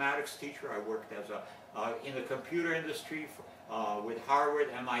mathematics teacher. I worked as in the computer industry with Harvard,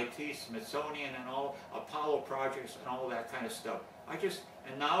 MIT, Smithsonian, and all Apollo projects and all that kind of stuff.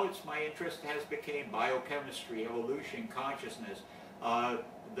 And now my interest has become biochemistry, evolution, consciousness,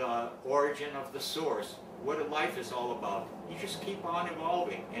 the origin of the source, what life is all about. You just keep on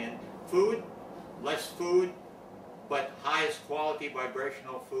evolving. And food, less food, but highest quality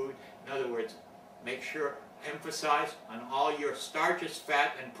vibrational food. In other words, make sure, emphasize on all your starches,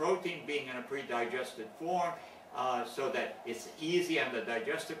 fat, and protein being in a pre-digested form, so that it's easy on the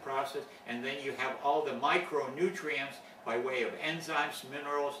digestive process, and then you have all the micronutrients by way of enzymes,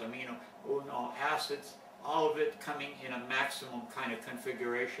 minerals, amino acids, all of it coming in a maximum kind of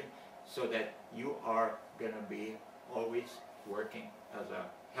configuration, so that you are going to be always working as a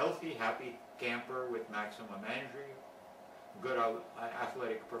healthy, happy camper with maximum energy, good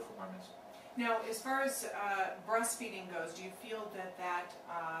athletic performance. Now, as far as breastfeeding goes, do you feel that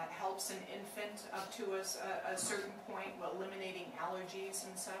helps an infant up to a certain point, eliminating allergies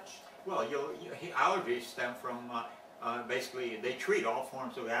and such? Well, allergies stem from, basically, they treat all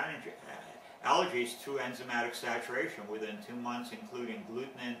forms of allergies through enzymatic saturation within 2 months, including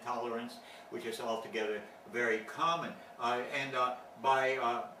gluten intolerance, which is altogether very common. And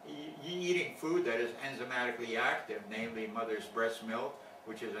by eating food that is enzymatically active, namely mother's breast milk,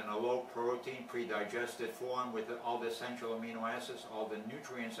 which is in a low protein, pre-digested form with all the essential amino acids, all the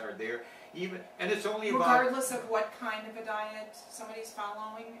nutrients are there. And it's only regardless of what kind of a diet somebody's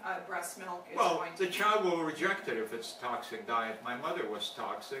following, breast milk is going to... the child will reject it if it's a toxic diet. My mother was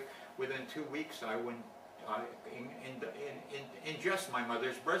toxic. Within 2 weeks, I wouldn't ingest my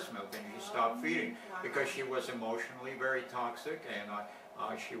mother's breast milk, and she stopped feeding because she was emotionally very toxic, and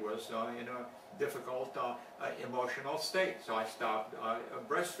she was in a difficult emotional state. So I stopped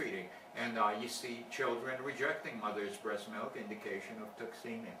breastfeeding, and you see children rejecting mother's breast milk, indication of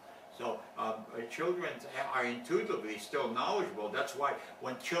toxemia. So children are intuitively still knowledgeable. That's why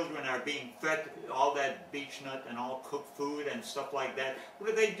when children are being fed all that beech nut and all cooked food and stuff like that,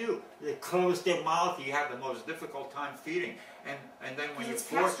 what do? They close their mouth. You have the most difficult time feeding. And then when you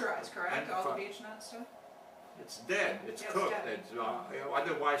force... It's pasteurized, correct? All the beech nut stuff? It's dead. It's cooked. Dead.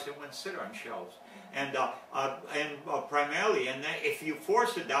 Otherwise, it wouldn't sit on shelves. And primarily, and then if you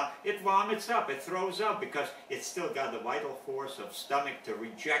force it down, it vomits up, it throws up, because it's still got the vital force of stomach to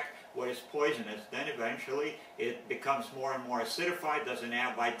reject what is poisonous. Then eventually it becomes more and more acidified, doesn't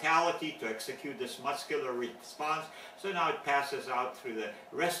have vitality to execute this muscular response. So now it passes out through the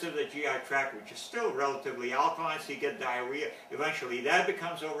rest of the GI tract, which is still relatively alkaline, so you get diarrhea. Eventually that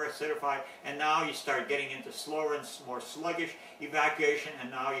becomes over-acidified, and now you start getting into slower and more sluggish evacuation, and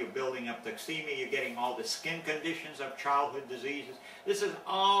now you're building up toxemia, you're getting all the skin conditions of childhood diseases. This is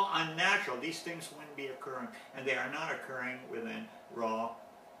all unnatural. These things wouldn't be occurring, and they are not occurring within raw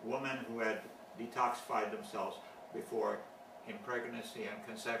women who had detoxified themselves before in pregnancy and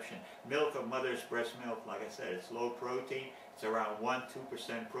conception. Milk of mother's breast milk, like I said, it's low protein. It's around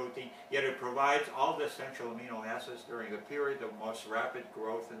 1–2% protein, yet it provides all the essential amino acids during the period of most rapid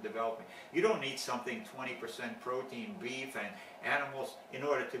growth and development. You don't need something 20% protein, beef and animals, in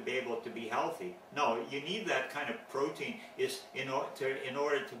order to be able to be healthy. No, you need that kind of protein is in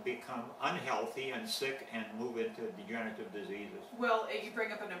order to become unhealthy and sick and move into degenerative diseases. Well, you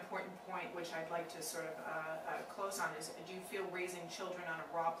bring up an important point, which I'd like to sort of close on, is do you feel raising children on a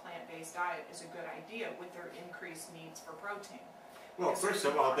raw plant-based diet is a good idea with their increased needs for protein? Well, first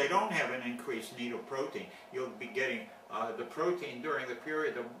of all, they don't have an increased need of protein. You'll be getting the protein during the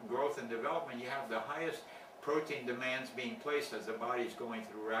period of growth and development. You have the highest protein demands being placed as the body is going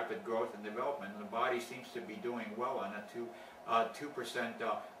through rapid growth and development. And the body seems to be doing well on a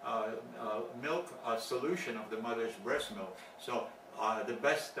 2% milk solution of the mother's breast milk. So the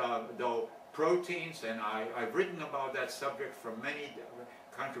best, though, proteins, and I've written about that subject from many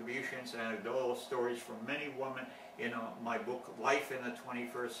contributions and anecdotal stories from many women in my book, Life in the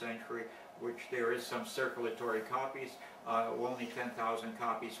 21st Century, which there is some circulatory copies. Only 10,000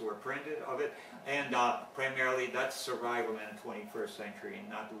 copies were printed of it, and primarily that's survival in the 21st century and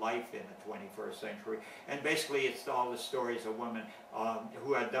not life in the 21st century. And basically it's all the stories of women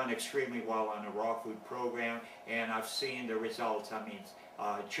who had done extremely well on the raw food program, and I've seen the results. I mean,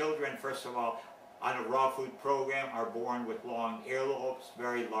 children, first of all, on a raw food program are born with long earlobes,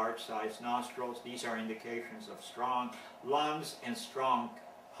 very large-sized nostrils. These are indications of strong lungs and strong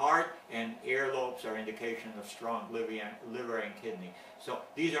heart, and earlobes are indications of strong liver and kidney. So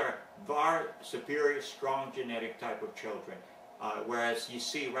these are far superior, strong genetic type of children. Whereas you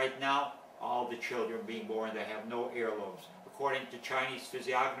see right now, all the children being born, they have no earlobes. According to Chinese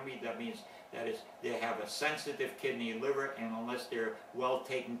physiognomy, that means that is, they have a sensitive kidney and liver, and unless they're well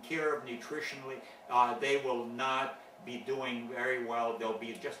taken care of nutritionally, they will not be doing very well. They'll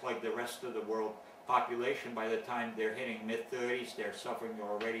be just like the rest of the world population. By the time they're hitting mid-30s, they're suffering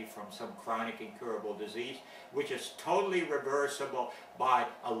already from some chronic incurable disease, which is totally reversible by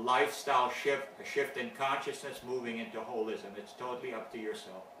a lifestyle shift, a shift in consciousness, moving into holism. It's totally up to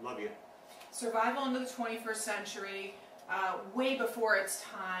yourself. Love you. Survival into the 21st century, way before its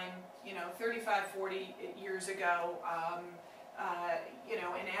time, 35, 40 years ago.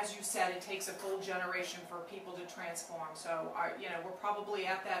 And as you said, it takes a full generation for people to transform. So, we're probably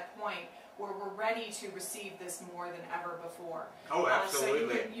at that point where we're ready to receive this more than ever before. Oh,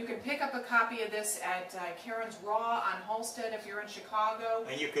 absolutely. So you can pick up a copy of this at Karen's Raw on Halsted if you're in Chicago.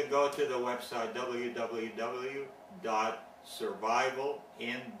 And you can go to the website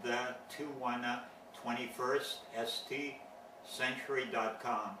www.survivalinThe21st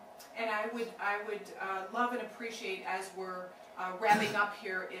century.com. And I would love and appreciate, as we're wrapping up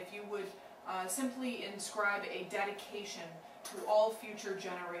here, if you would simply inscribe a dedication to all future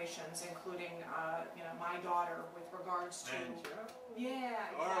generations, including my daughter, with regards to Thank you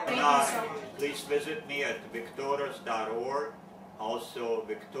so much. Please visit me at viktoras.org, also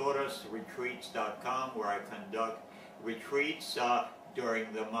viktorasretreats.com, where I conduct retreats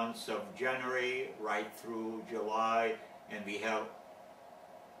during the months of January right through July, and we have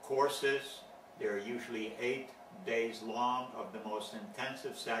courses. They're usually 8 days long of the most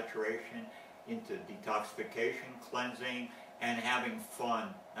intensive saturation into detoxification, cleansing, and having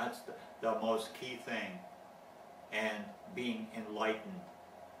fun. That's the most key thing, and being enlightened.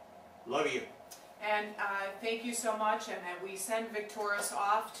 Love you. And thank you so much, and we send Viktoras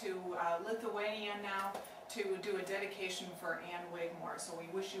off to Lithuania now to do a dedication for Ann Wigmore. So we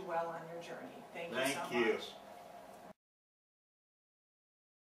wish you well on your journey. Thank you so much. Thank you.